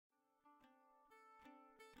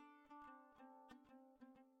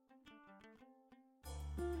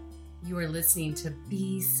You are listening to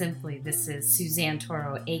Be Simply. This is Suzanne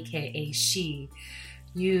Toro, aka She.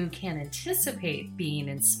 You can anticipate being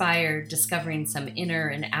inspired, discovering some inner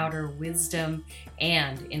and outer wisdom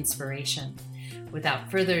and inspiration.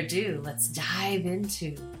 Without further ado, let's dive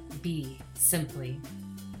into Be Simply.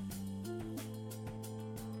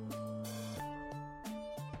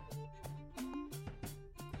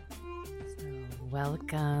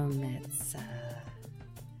 Welcome. It's a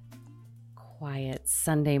quiet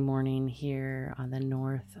Sunday morning here on the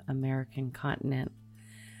North American continent.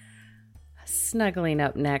 Snuggling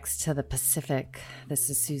up next to the Pacific. This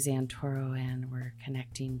is Suzanne Toro, and we're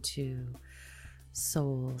connecting to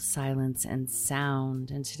soul, silence, and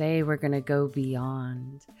sound. And today we're going to go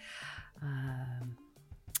beyond.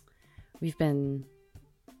 We've been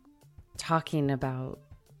talking about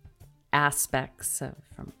aspects of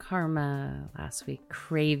from karma, last week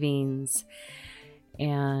cravings,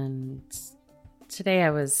 and today I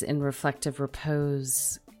was in reflective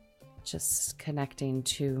repose, just connecting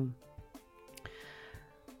to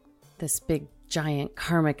this big giant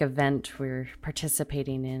karmic event we're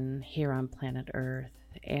participating in here on planet Earth.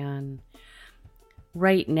 And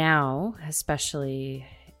right now, especially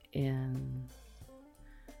in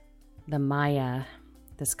the Maya,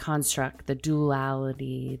 this construct, the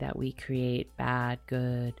duality that we create, bad,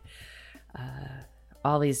 good,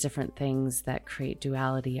 all these different things that create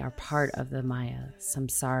duality are part of the Maya,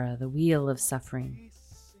 samsara, the wheel of suffering.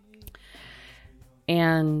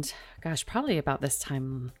 And gosh, probably about this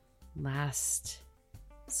time last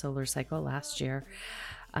solar cycle, last year,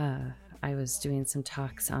 I was doing some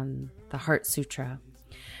talks on the Heart Sutra.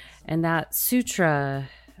 And that sutra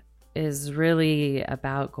is really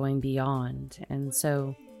about going beyond. And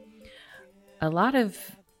so a lot of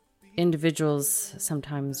individuals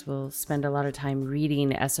sometimes will spend a lot of time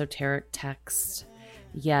reading esoteric text,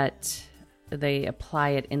 yet they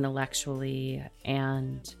apply it intellectually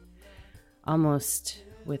and almost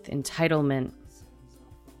with entitlement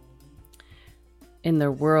in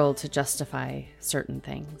their world to justify certain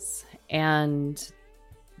things. And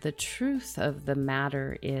the truth of the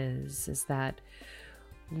matter is that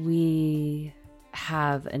we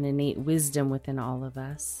have an innate wisdom within all of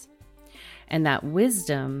us. And that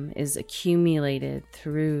wisdom is accumulated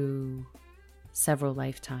through several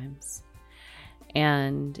lifetimes.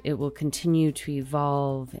 And it will continue to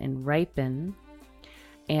evolve and ripen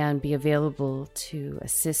and be available to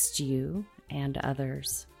assist you and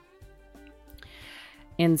others.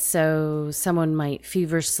 And so someone might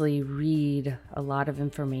feverishly read a lot of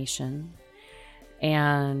information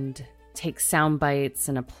and take sound bites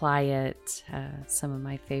and apply it. Some of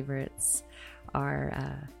my favorites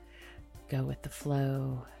are go with the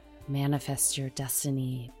flow, manifest your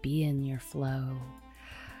destiny, be in your flow,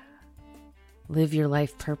 live your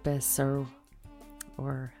life purpose,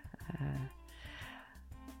 or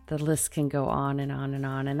the list can go on and on and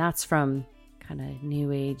on. And that's from kind of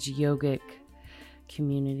new age yogic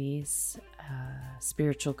communities,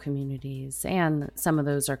 spiritual communities, and some of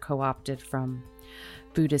those are co-opted from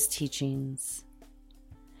Buddhist teachings.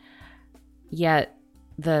 Yet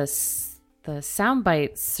the sound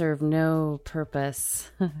bites serve no purpose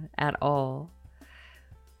at all.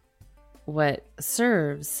 What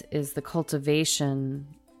serves is the cultivation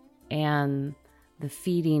and the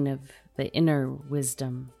feeding of the inner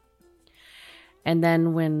wisdom. And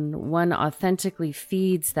then when one authentically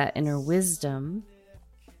feeds that inner wisdom,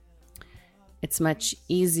 it's much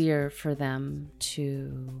easier for them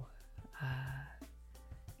to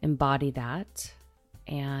embody that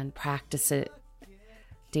and practice it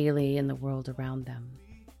daily in the world around them.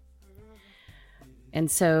 And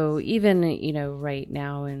so even, right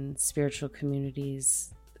now in spiritual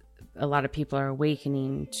communities, a lot of people are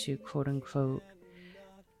awakening to quote unquote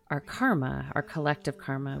our karma, our collective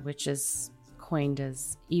karma, which is coined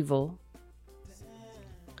as evil.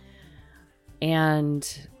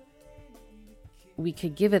 And we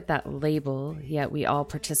could give it that label, yet we all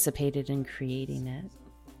participated in creating it.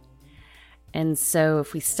 And so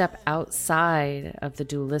if we step outside of the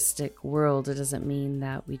dualistic world, it doesn't mean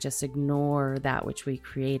that we just ignore that which we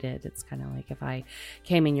created. It's kind of like if I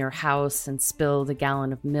came in your house and spilled a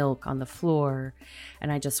gallon of milk on the floor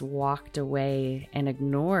and I just walked away and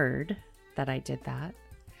ignored that I did that.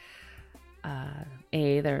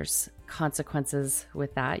 There's consequences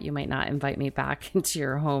with that. You might not invite me back into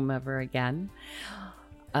your home ever again.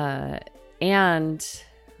 And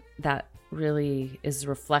that really is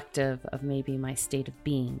reflective of maybe my state of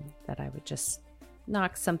being, that I would just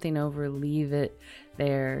knock something over, leave it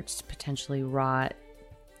there to potentially rot,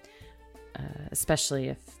 especially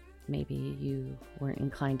if maybe you weren't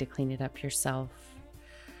inclined to clean it up yourself.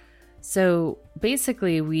 So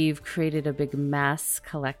basically, we've created a big mess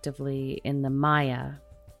collectively in the Maya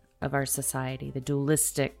of our society, the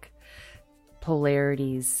dualistic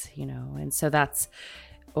polarities, and so that's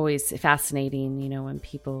always fascinating, when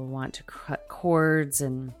people want to cut cords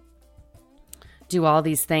and do all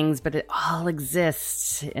these things, but it all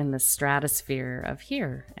exists in the stratosphere of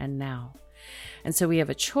here and now. And so we have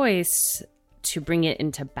a choice to bring it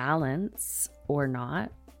into balance or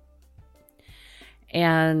not.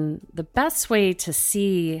 And the best way to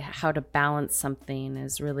see how to balance something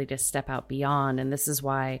is really to step out beyond. And this is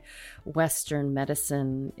why Western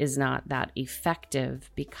medicine is not that effective,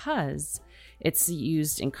 because it's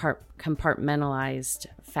used in compartmentalized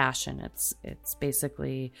fashion. It's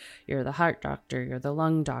basically, you're the heart doctor, you're the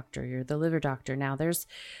lung doctor, you're the liver doctor. Now there's,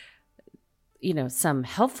 some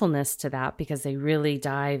helpfulness to that, because they really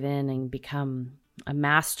dive in and become a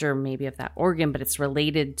master maybe of that organ, but it's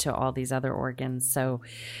related to all these other organs. So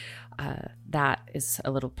that is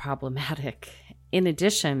a little problematic. In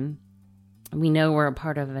addition, we know we're a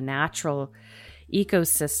part of a natural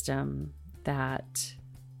ecosystem that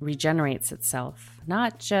regenerates itself,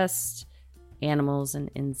 not just animals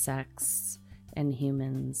and insects and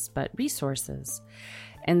humans, but resources.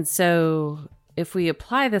 And so if we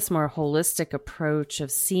apply this more holistic approach of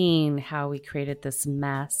seeing how we created this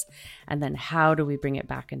mess and then how do we bring it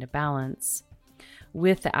back into balance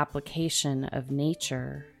with the application of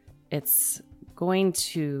nature, it's going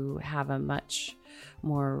to have a much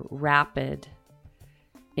more rapid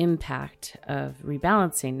impact of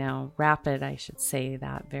rebalancing. Now, rapid, I should say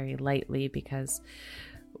that very lightly, because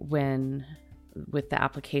with the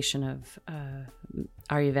application of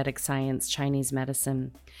Ayurvedic science, Chinese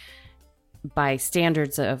medicine, by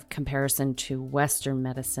standards of comparison to Western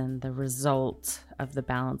medicine, the result of the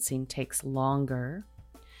balancing takes longer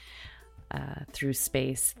through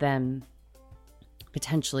space than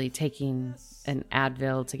potentially taking an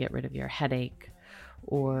Advil to get rid of your headache,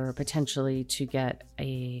 or potentially to get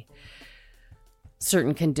a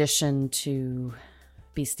certain condition to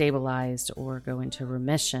be stabilized or go into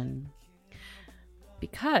remission.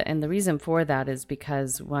 And the reason for that is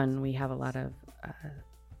because, one, we have a lot of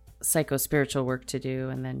psycho-spiritual work to do,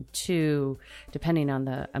 and then two, depending on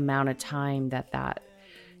the amount of time that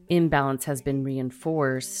imbalance has been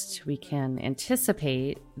reinforced, we can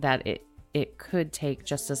anticipate that it could take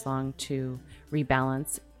just as long to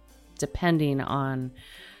rebalance, depending on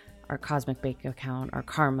our cosmic bank account, our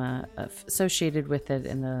karma associated with it,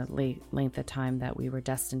 and the length of time that we were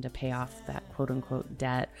destined to pay off that quote-unquote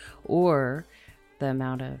debt, or the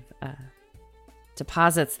amount of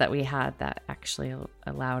deposits that we had that actually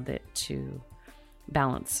allowed it to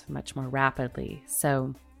balance much more rapidly.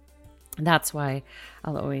 So that's why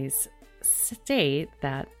I'll always state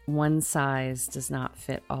that one size does not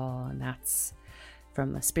fit all, and that's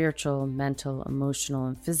from a spiritual, mental, emotional,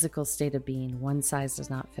 and physical state of being. One size does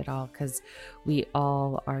not fit all, because we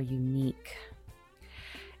all are unique.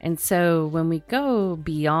 And so when we go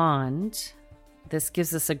beyond, this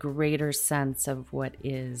gives us a greater sense of what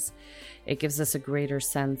is. It gives us a greater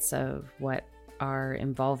sense of what our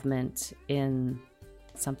involvement in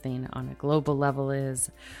something on a global level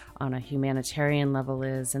is, on a humanitarian level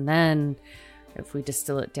is. And then if we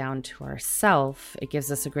distill it down to ourself, it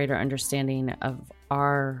gives us a greater understanding of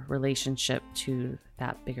our relationship to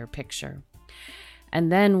that bigger picture.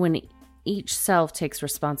 And then when each self takes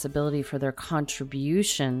responsibility for their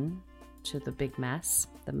contribution to the big mess,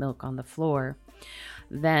 the milk on the floor,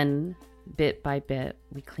 then bit by bit,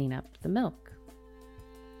 we clean up the milk.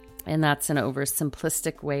 And that's an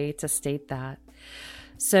oversimplistic way to state that.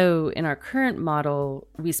 So in our current model,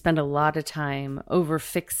 we spend a lot of time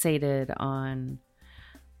over-fixated on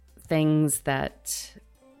things that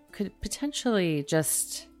could potentially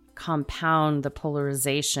just compound the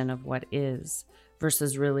polarization of what is,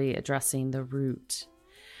 versus really addressing the root.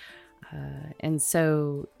 And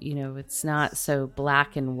so, it's not so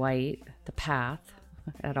black and white, the path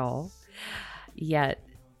at all. Yet,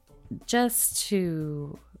 just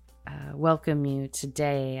to welcome you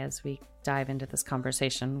today as we dive into this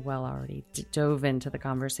conversation, already dove into the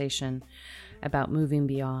conversation about moving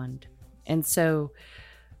beyond. And so,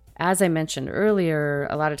 as I mentioned earlier,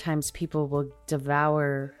 a lot of times people will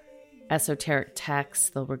devour esoteric texts,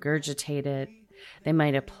 they'll regurgitate it, they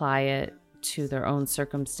might apply it to their own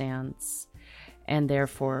circumstance, and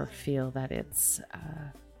therefore feel that it's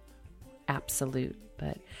absolute.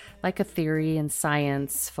 But like a theory in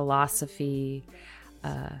science, philosophy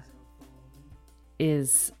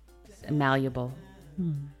is malleable.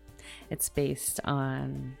 It's based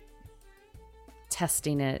on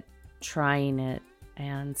testing it, trying it,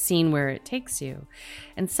 and seeing where it takes you.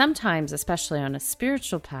 And sometimes, especially on a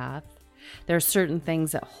spiritual path, there are certain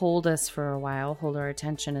things that hold us for a while, hold our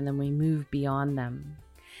attention, and then we move beyond them.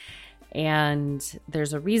 And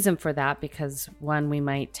there's a reason for that, because one, we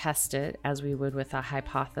might test it as we would with a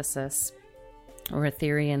hypothesis or a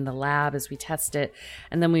theory in the lab as we test it.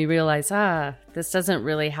 And then we realize, this doesn't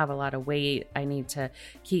really have a lot of weight. I need to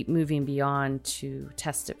keep moving beyond to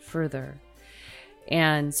test it further.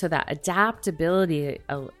 And so that adaptability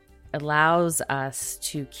allows us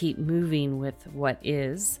to keep moving with what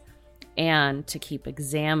is and to keep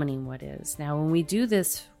examining what is. Now, when we do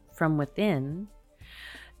this from within,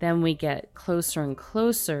 then we get closer and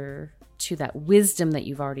closer to that wisdom that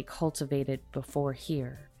you've already cultivated before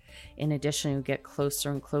here. In addition, you get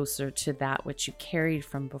closer and closer to that which you carried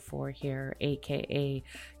from before here, aka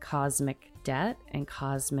cosmic debt and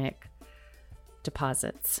cosmic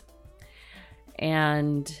deposits.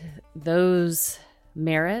 And those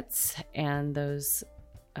merits and those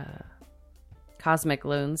cosmic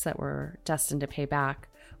loans that we're destined to pay back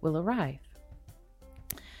will arrive.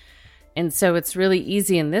 And so it's really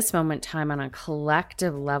easy in this moment in time on a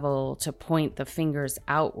collective level to point the fingers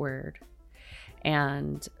outward.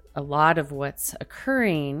 And a lot of what's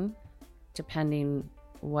occurring, depending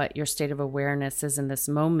what your state of awareness is in this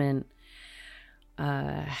moment,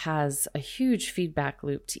 has a huge feedback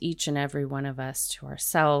loop to each and every one of us, to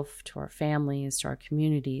ourselves, to our families, to our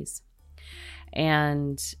communities.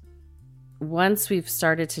 And once we've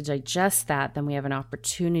started to digest that, then we have an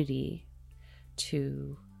opportunity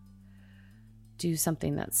to do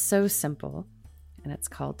something that's so simple, and it's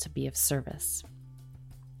called to be of service.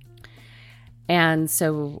 And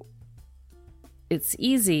so it's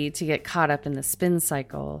easy to get caught up in the spin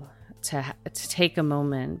cycle, to take a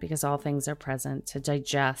moment, because all things are present, to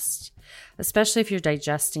digest, especially if you're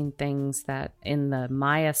digesting things that in the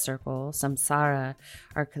Maya circle, samsara,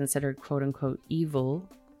 are considered quote unquote evil.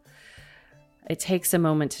 It takes a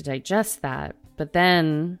moment to digest that. But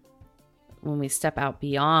then when we step out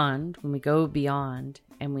beyond, when we go beyond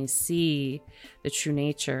and we see the true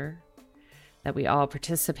nature that we all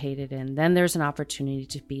participated in, then there's an opportunity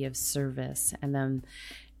to be of service. And then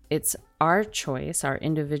it's our choice, our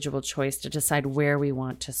individual choice, to decide where we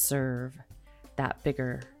want to serve that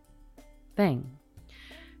bigger thing.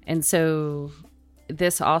 And so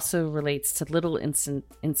this also relates to little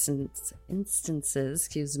instances,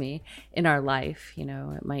 in our life. You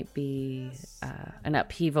know, it might be an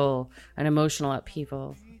upheaval, an emotional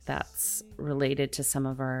upheaval that's related to some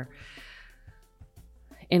of our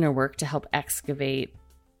inner work to help excavate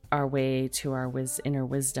our way to our inner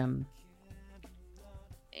wisdom.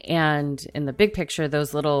 And in the big picture,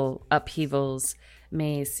 those little upheavals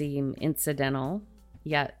may seem incidental,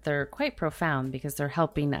 yet they're quite profound, because they're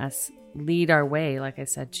helping us lead our way, like I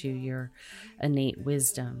said, to your innate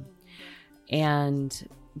wisdom. And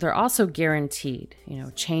they're also guaranteed. You know,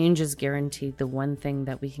 change is guaranteed, the one thing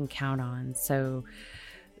that we can count on. So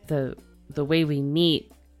the way we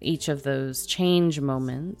meet each of those change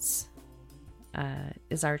moments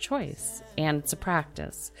is our choice. And it's a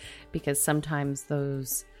practice, because sometimes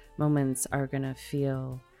those moments are going to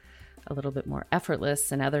feel a little bit more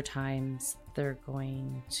effortless, and other times they're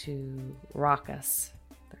going to rock us.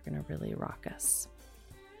 They're going to really rock us.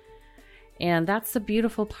 And that's the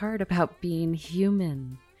beautiful part about being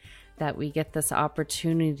human, that we get this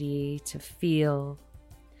opportunity to feel,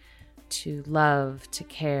 to love, to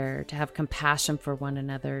care, to have compassion for one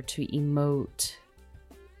another, to emote.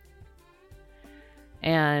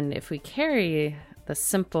 And if we carry the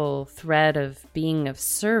simple thread of being of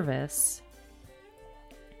service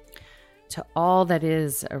to all that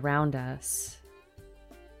is around us,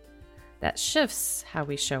 that shifts how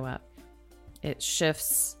we show up. It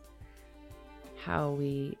shifts how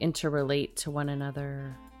we interrelate to one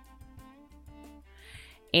another.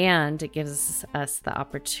 And it gives us the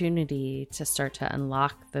opportunity to start to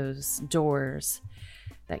unlock those doors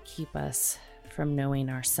that keep us from knowing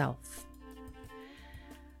ourselves.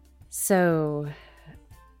 So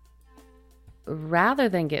rather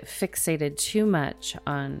than get fixated too much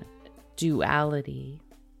on duality,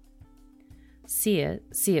 see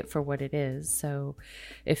it for what it is. So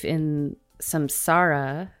if in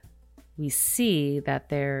samsara we see that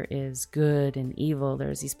there is good and evil,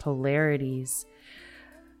 there's these polarities,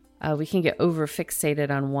 we can get over fixated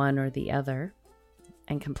on one or the other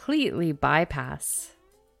and completely bypass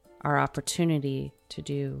our opportunity to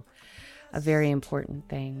do a very important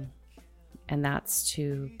thing, and that's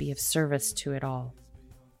to be of service to it all.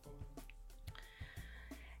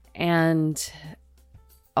 And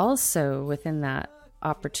also within that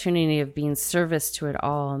opportunity of being service to it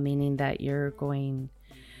all, meaning that you're going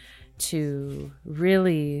to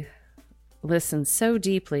really listen so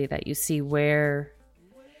deeply that you see where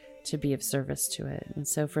to be of service to it. And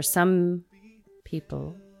so for some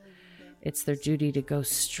people, it's their duty to go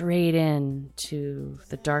straight in to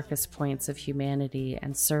the darkest points of humanity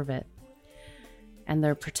and serve it. And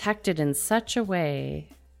they're protected in such a way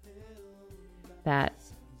that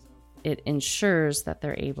it ensures that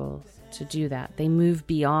they're able to do that. They move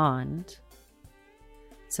beyond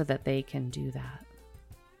so that they can do that.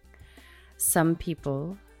 Some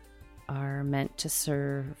people are meant to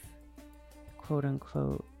serve, quote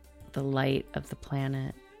unquote, the light of the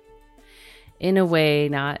planet in a way,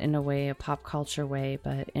 not in a way, a pop culture way,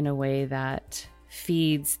 but in a way that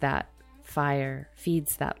feeds that fire,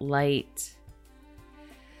 feeds that light,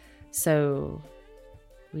 so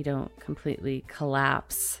we don't completely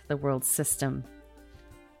collapse the world system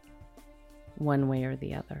one way or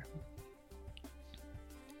the other.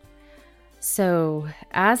 So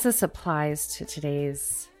as this applies to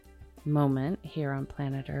today's moment here on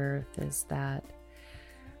planet Earth, is that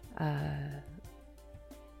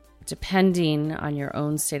depending on your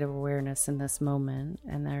own state of awareness in this moment,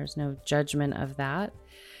 and there's no judgment of that,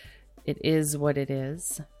 it is what it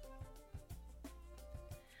is.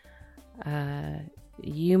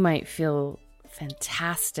 You might feel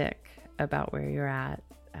fantastic about where you're at,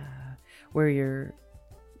 where you're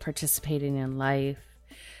participating in life.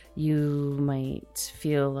 You might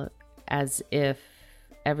feel as if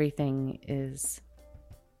everything is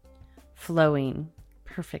flowing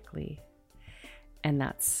perfectly, and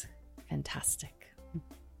that's fantastic.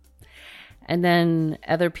 And then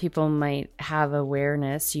other people might have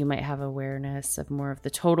awareness. You might have awareness of more of the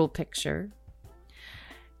total picture,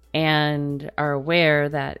 and are aware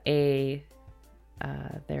that there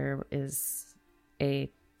is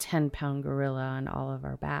a 10-pound gorilla on all of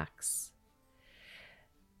our backs.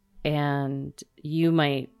 And you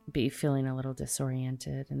might be feeling a little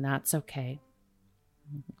disoriented, and that's okay.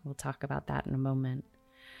 We'll talk about that in a moment.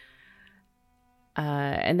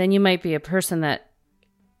 And then you might be a person that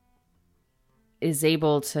is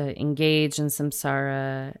able to engage in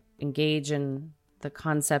samsara, engage in the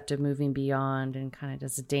concept of moving beyond, and kind of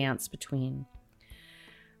does a dance between.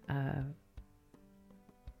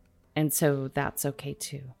 And so that's okay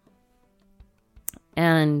too.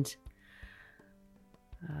 And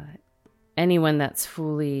anyone that's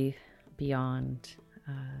fully beyond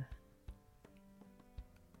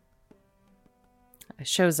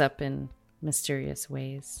shows up in mysterious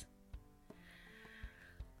ways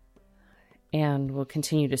and will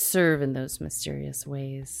continue to serve in those mysterious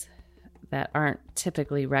ways that aren't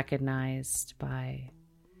typically recognized by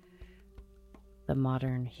the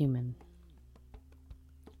modern human.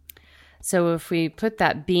 So if we put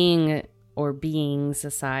that being or beings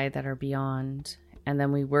aside that are beyond, and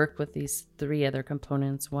then we work with these three other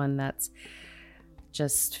components, one that's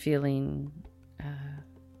just feeling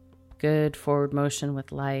good forward motion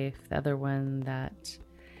with life, the other one that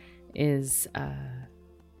is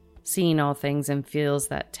seeing all things and feels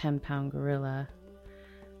that 10-pound gorilla,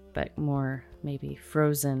 but more maybe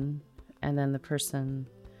frozen, and then the person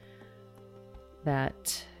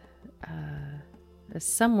that is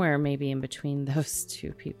somewhere maybe in between those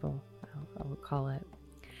two people, I'll call it.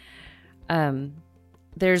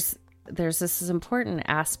 There's this important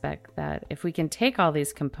aspect that if we can take all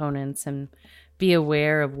these components and be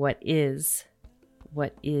aware of what is,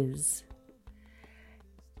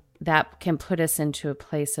 that can put us into a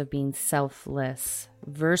place of being selfless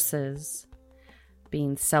versus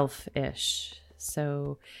being selfish.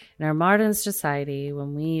 So in our modern society,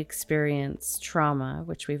 when we experience trauma,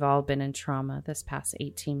 which we've all been in trauma this past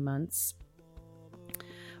 18 months,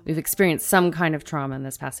 we've experienced some kind of trauma in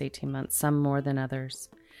this past 18 months, some more than others.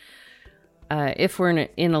 If we're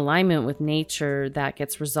in alignment with nature, that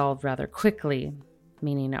gets resolved rather quickly,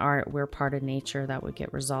 meaning we're part of nature, that would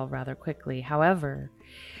get resolved rather quickly. However,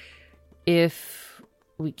 if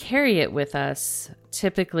we carry it with us,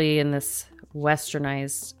 typically in this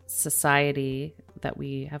westernized society that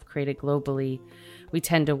we have created globally, we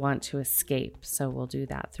tend to want to escape. So we'll do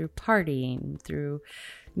that through partying, through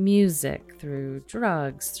music, through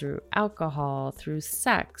drugs, through alcohol, through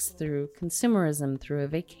sex, through consumerism, through a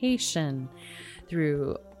vacation,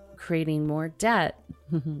 through creating more debt,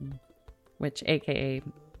 which AKA,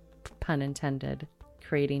 pun intended,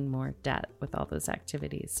 creating more debt with all those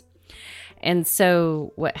activities. And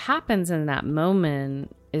so what happens in that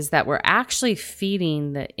moment is that we're actually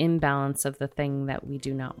feeding the imbalance of the thing that we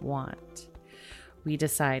do not want. We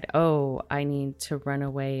decide, I need to run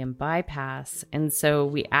away and bypass. And so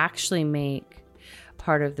we actually make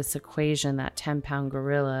part of this equation, that 10-pound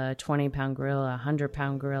gorilla, 20-pound gorilla,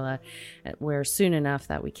 100-pound gorilla, where soon enough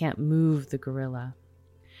that we can't move the gorilla.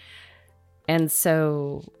 And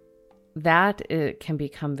so that it can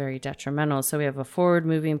become very detrimental. So we have a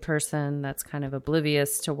forward-moving person that's kind of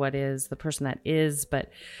oblivious to what is, the person that is, but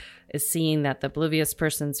is seeing that the oblivious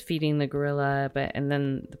person's feeding the gorilla, and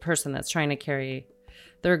then the person that's trying to carry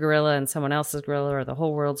their gorilla and someone else's gorilla or the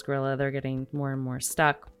whole world's gorilla, they're getting more and more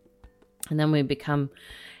stuck. And then we become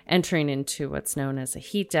entering into what's known as a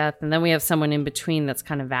heat death. And then we have someone in between that's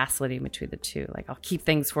kind of vacillating between the two. Like, I'll keep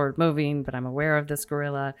things forward moving, but I'm aware of this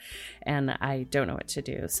gorilla and I don't know what to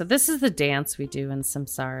do. So this is the dance we do in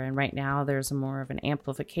samsara. And right now there's more of an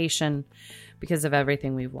amplification because of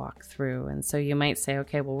everything we've walked through. And so you might say,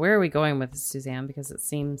 okay, well, where are we going with this, Suzanne? Because it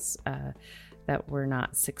seems that we're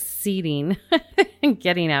not succeeding in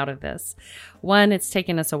getting out of this. One, it's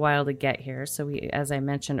taken us a while to get here. So we, as I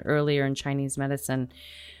mentioned earlier in Chinese medicine,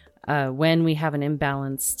 when we have an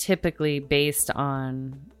imbalance, typically based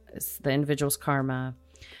on the individual's karma,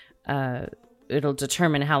 it'll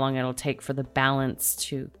determine how long it'll take for the balance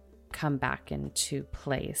to come back into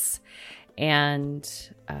place. And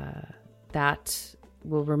that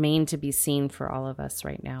will remain to be seen for all of us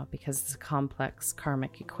right now because it's a complex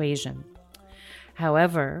karmic equation.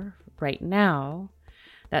 However, right now,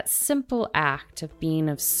 that simple act of being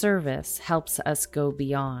of service helps us go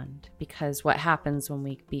beyond, because what happens when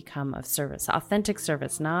we become of service, authentic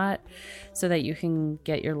service, not so that you can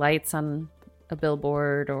get your lights on a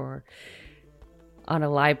billboard or on a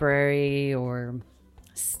library or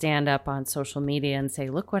stand up on social media and say,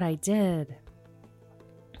 look what I did.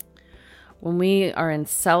 When we are in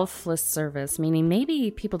selfless service, meaning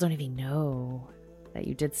maybe people don't even know that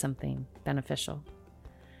you did something beneficial,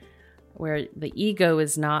 where the ego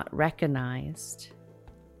is not recognized,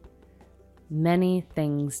 many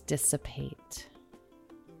things dissipate.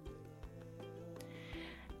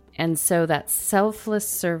 And so that selfless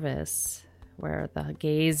service, where the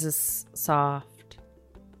gaze is soft,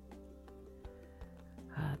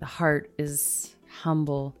 the heart is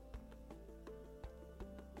humble,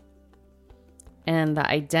 and the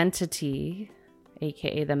identity,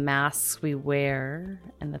 aka the masks we wear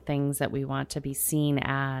and the things that we want to be seen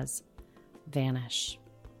as, vanish.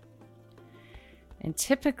 And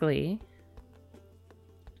typically,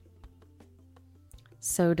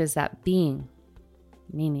 so does that being.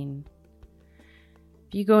 Meaning,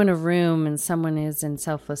 if you go in a room and someone is in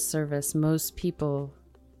selfless service, most people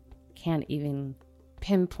can't even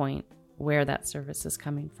pinpoint where that service is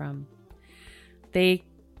coming from. They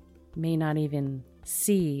may not even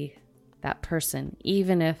see that person,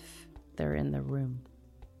 even if they're in the room.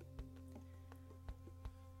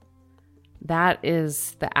 That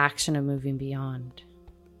is the action of moving beyond.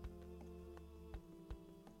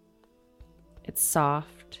 It's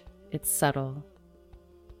soft, it's subtle,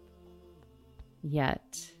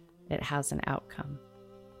 yet it has an outcome.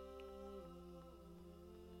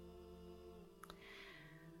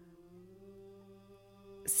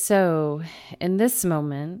 So, in this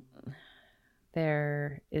moment,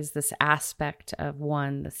 there is this aspect of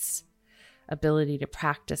one, this ability to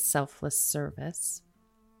practice selfless service.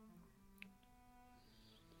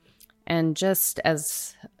 And just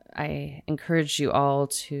as I encourage you all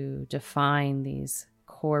to define these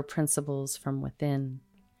core principles from within,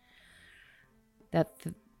 that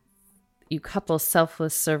you couple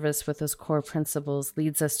selfless service with those core principles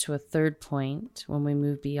leads us to a third point when we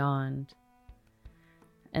move beyond.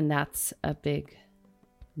 And that's a big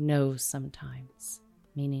no sometimes,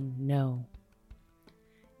 meaning no.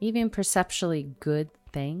 Even perceptually good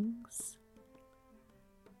things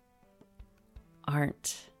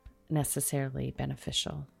aren't necessarily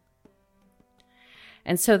beneficial.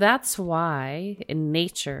 And so that's why in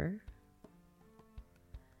nature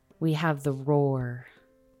we have the roar.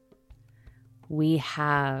 We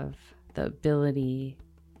have the ability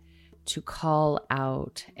to call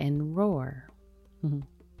out and roar.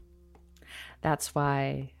 That's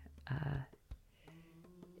why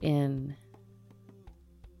in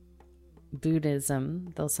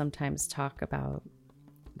Buddhism, they'll sometimes talk about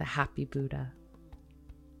the happy Buddha.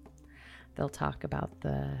 They'll talk about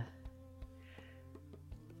the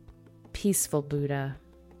peaceful Buddha.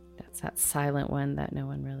 That's that silent one that no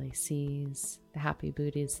one really sees. The happy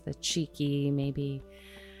Buddha is the cheeky, maybe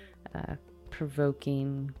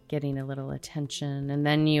provoking, getting a little attention. And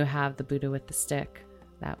then you have the Buddha with the stick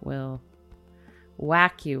that will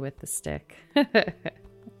whack you with the stick.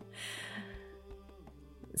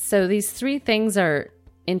 So these three things are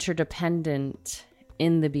interdependent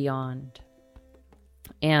in the beyond.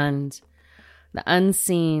 And the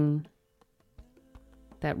unseen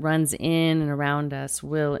that runs in and around us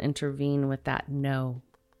will intervene with that no.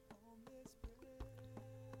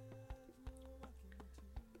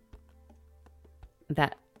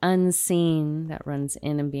 That unseen that runs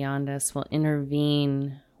in and beyond us will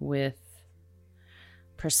intervene with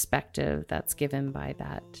perspective that's given by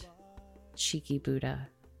that cheeky Buddha,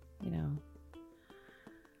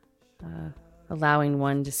 allowing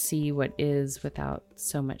one to see what is without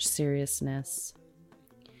so much seriousness,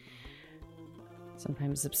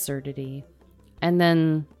 sometimes absurdity. And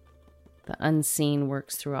then the unseen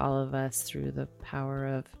works through all of us through the power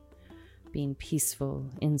of being peaceful,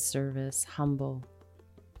 in service, humble.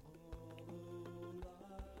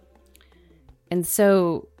 And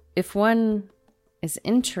so if one is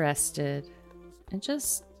interested in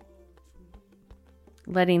just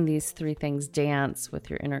letting these three things dance with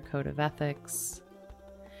your inner code of ethics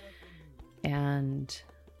and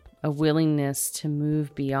a willingness to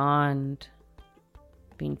move beyond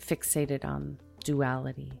being fixated on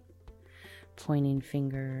duality, pointing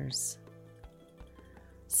fingers,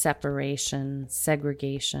 separation,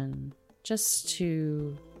 segregation, just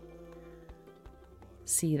to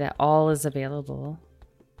see that all is available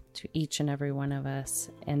to each and every one of us.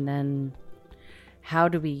 And then how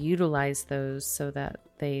do we utilize those so that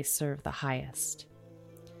they serve the highest?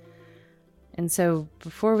 And so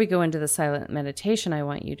before we go into the silent meditation, I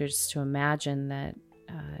want you to just to imagine that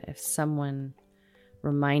if someone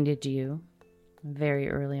reminded you very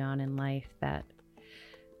early on in life that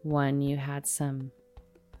one, you had some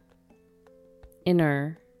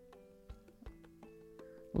inner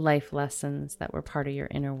life lessons that were part of your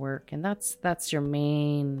inner work, and that's your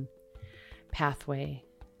main pathway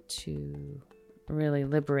to really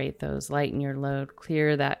liberate those, lighten your load,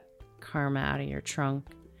 clear that karma out of your trunk.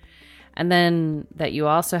 And then that you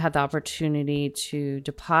also had the opportunity to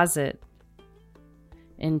deposit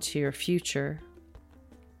into your future.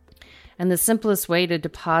 And the simplest way to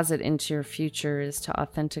deposit into your future is to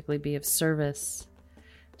authentically be of service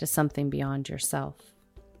to something beyond yourself.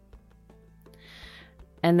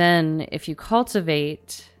 And then if you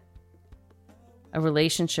cultivate a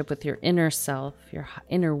relationship with your inner self, your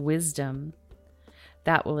inner wisdom,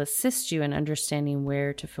 that will assist you in understanding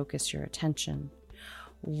where to focus your attention,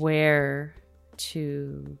 where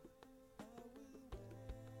to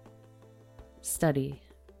study,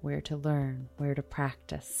 where to learn, where to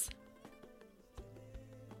practice.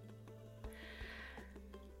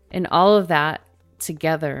 And all of that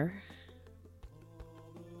together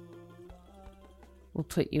will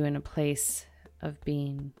put you in a place of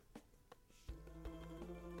being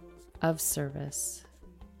of service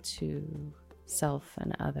to self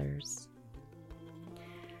and others.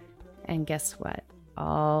 And guess what?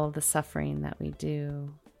 All the suffering that we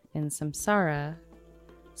do in samsara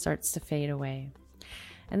starts to fade away.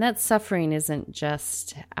 And that suffering isn't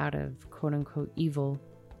just out of quote unquote evil.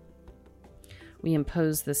 We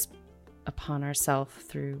impose this upon ourselves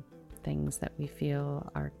through things that we feel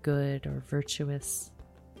are good or virtuous.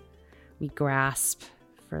 We grasp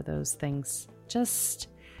for those things just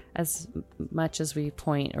as much as we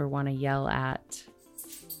point or want to yell at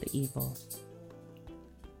the evil.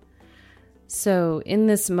 So in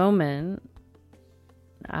this moment,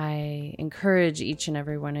 I encourage each and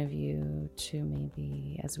every one of you to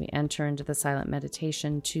maybe, as we enter into the silent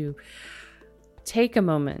meditation, to take a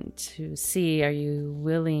moment to see, are you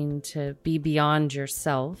willing to be beyond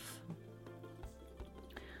yourself?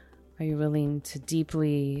 Are you willing to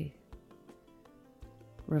deeply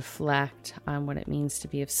reflect on what it means to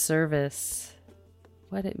be of service,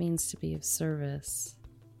 what it means to be of service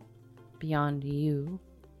beyond you?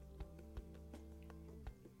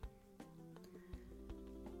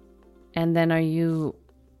 And then are you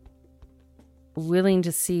willing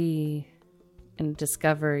to see and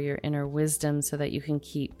discover your inner wisdom so that you can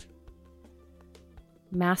keep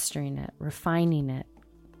mastering it, refining it,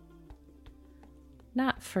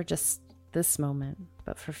 not for just this moment,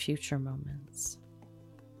 but for future moments?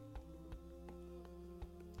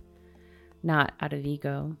 Not out of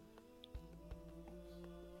ego,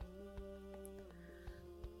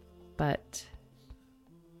 but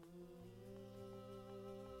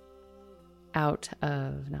out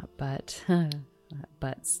of, not but,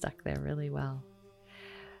 but stuck there really well.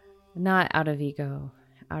 Not out of ego,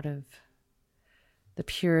 out of the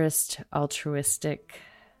purest altruistic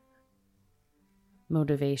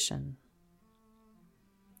motivation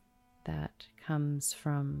that comes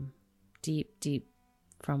from deep, deep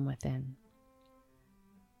from within.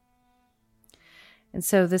 And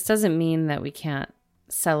so this doesn't mean that we can't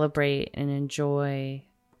celebrate and enjoy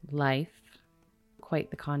life.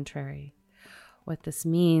 Quite the contrary. What this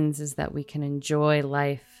means is that we can enjoy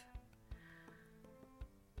life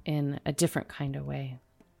in a different kind of way.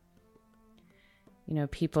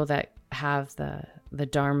 People that have the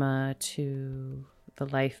Dharma to the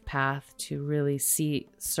life path to really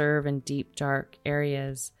serve in deep, dark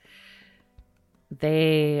areas,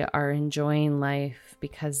 they are enjoying life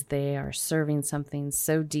because they are serving something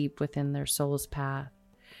so deep within their soul's path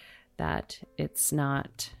that it's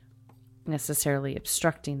not necessarily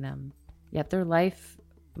obstructing them. Yet their life,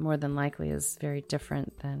 more than likely, is very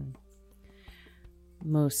different than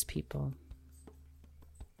most people.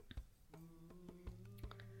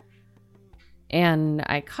 And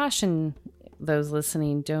I caution those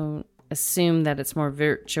listening, don't assume that it's more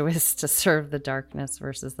virtuous to serve the darkness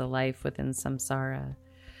versus the life within samsara,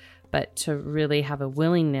 but to really have a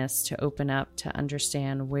willingness to open up to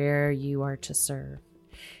understand where you are to serve.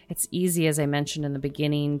 It's easy, as I mentioned in the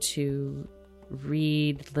beginning, to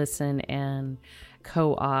read, listen, and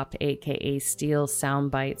co-op, aka steal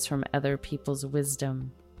sound bites from other people's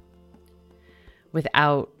wisdom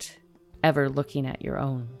without ever looking at your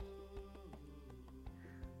own.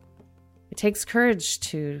 It takes courage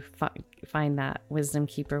to find that wisdom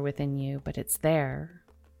keeper within you, but it's there,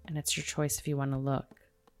 and it's your choice if you want to look.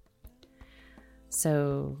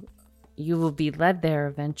 So you will be led there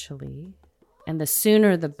eventually, and the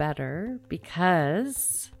sooner the better,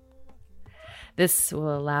 because this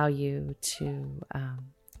will allow you to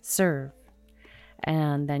serve,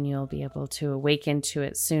 and then you'll be able to awaken to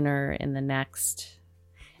it sooner in the next,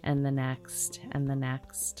 and the next, and the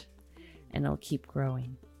next, and it'll keep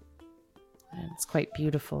growing. And it's quite a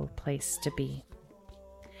beautiful place to be.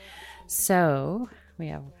 So we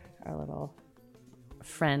have our little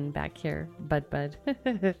friend back here, Bud.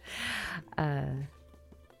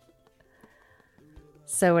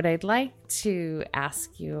 So what I'd like to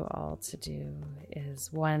ask you all to do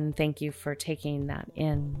is, one, thank you for taking that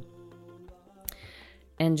in.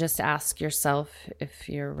 And just ask yourself if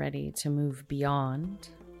you're ready to move beyond.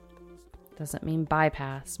 Doesn't mean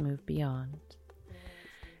bypass, move beyond.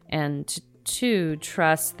 And two,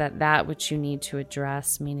 trust that which you need to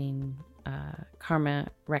address, meaning karma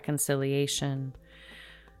reconciliation,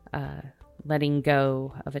 letting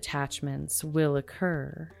go of attachments, will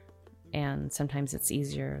occur. And sometimes it's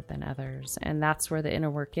easier than others. And that's where the inner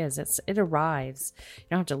work is. It arrives. You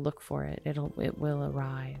don't have to look for it. It will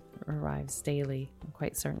arrive. It arrives daily. I'm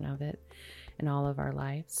quite certain of it in all of our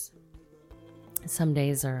lives. Some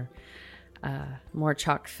days are more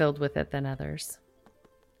chock filled with it than others.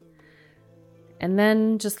 And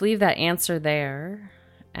then just leave that answer there.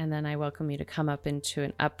 And then I welcome you to come up into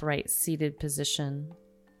an upright seated position,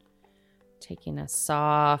 taking a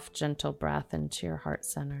soft, gentle breath into your heart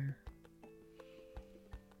center.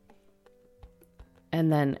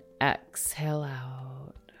 And then exhale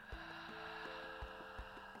out.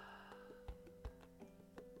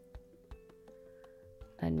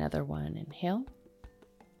 Another one, inhale.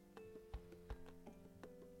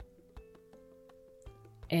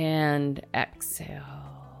 And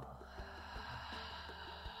exhale.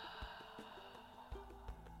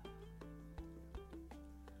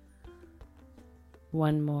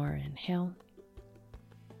 One more, inhale.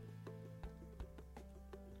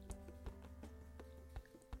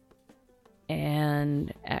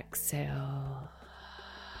 And exhale.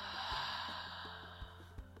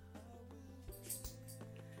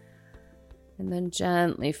 And then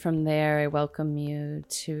gently from there, I welcome you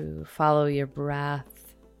to follow your breath.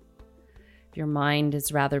 If your mind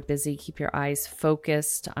is rather busy, keep your eyes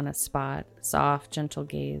focused on a spot, soft, gentle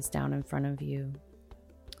gaze down in front of you.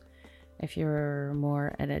 If you're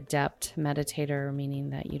more an adept meditator, meaning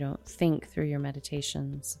that you don't think through your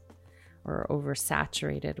meditations or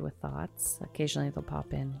oversaturated with thoughts, occasionally they'll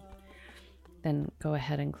pop in, then go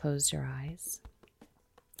ahead and close your eyes.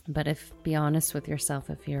 But be honest with yourself,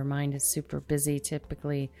 if your mind is super busy,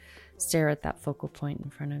 typically stare at that focal point in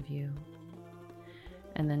front of you.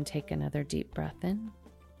 And then take another deep breath in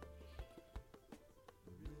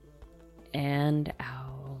and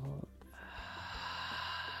out.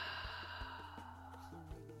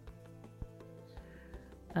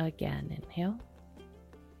 Again, inhale.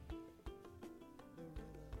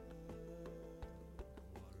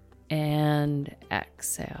 And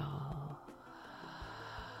exhale.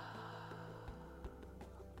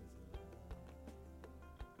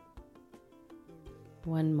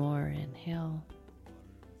 One more, inhale.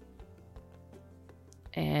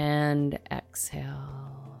 And exhale.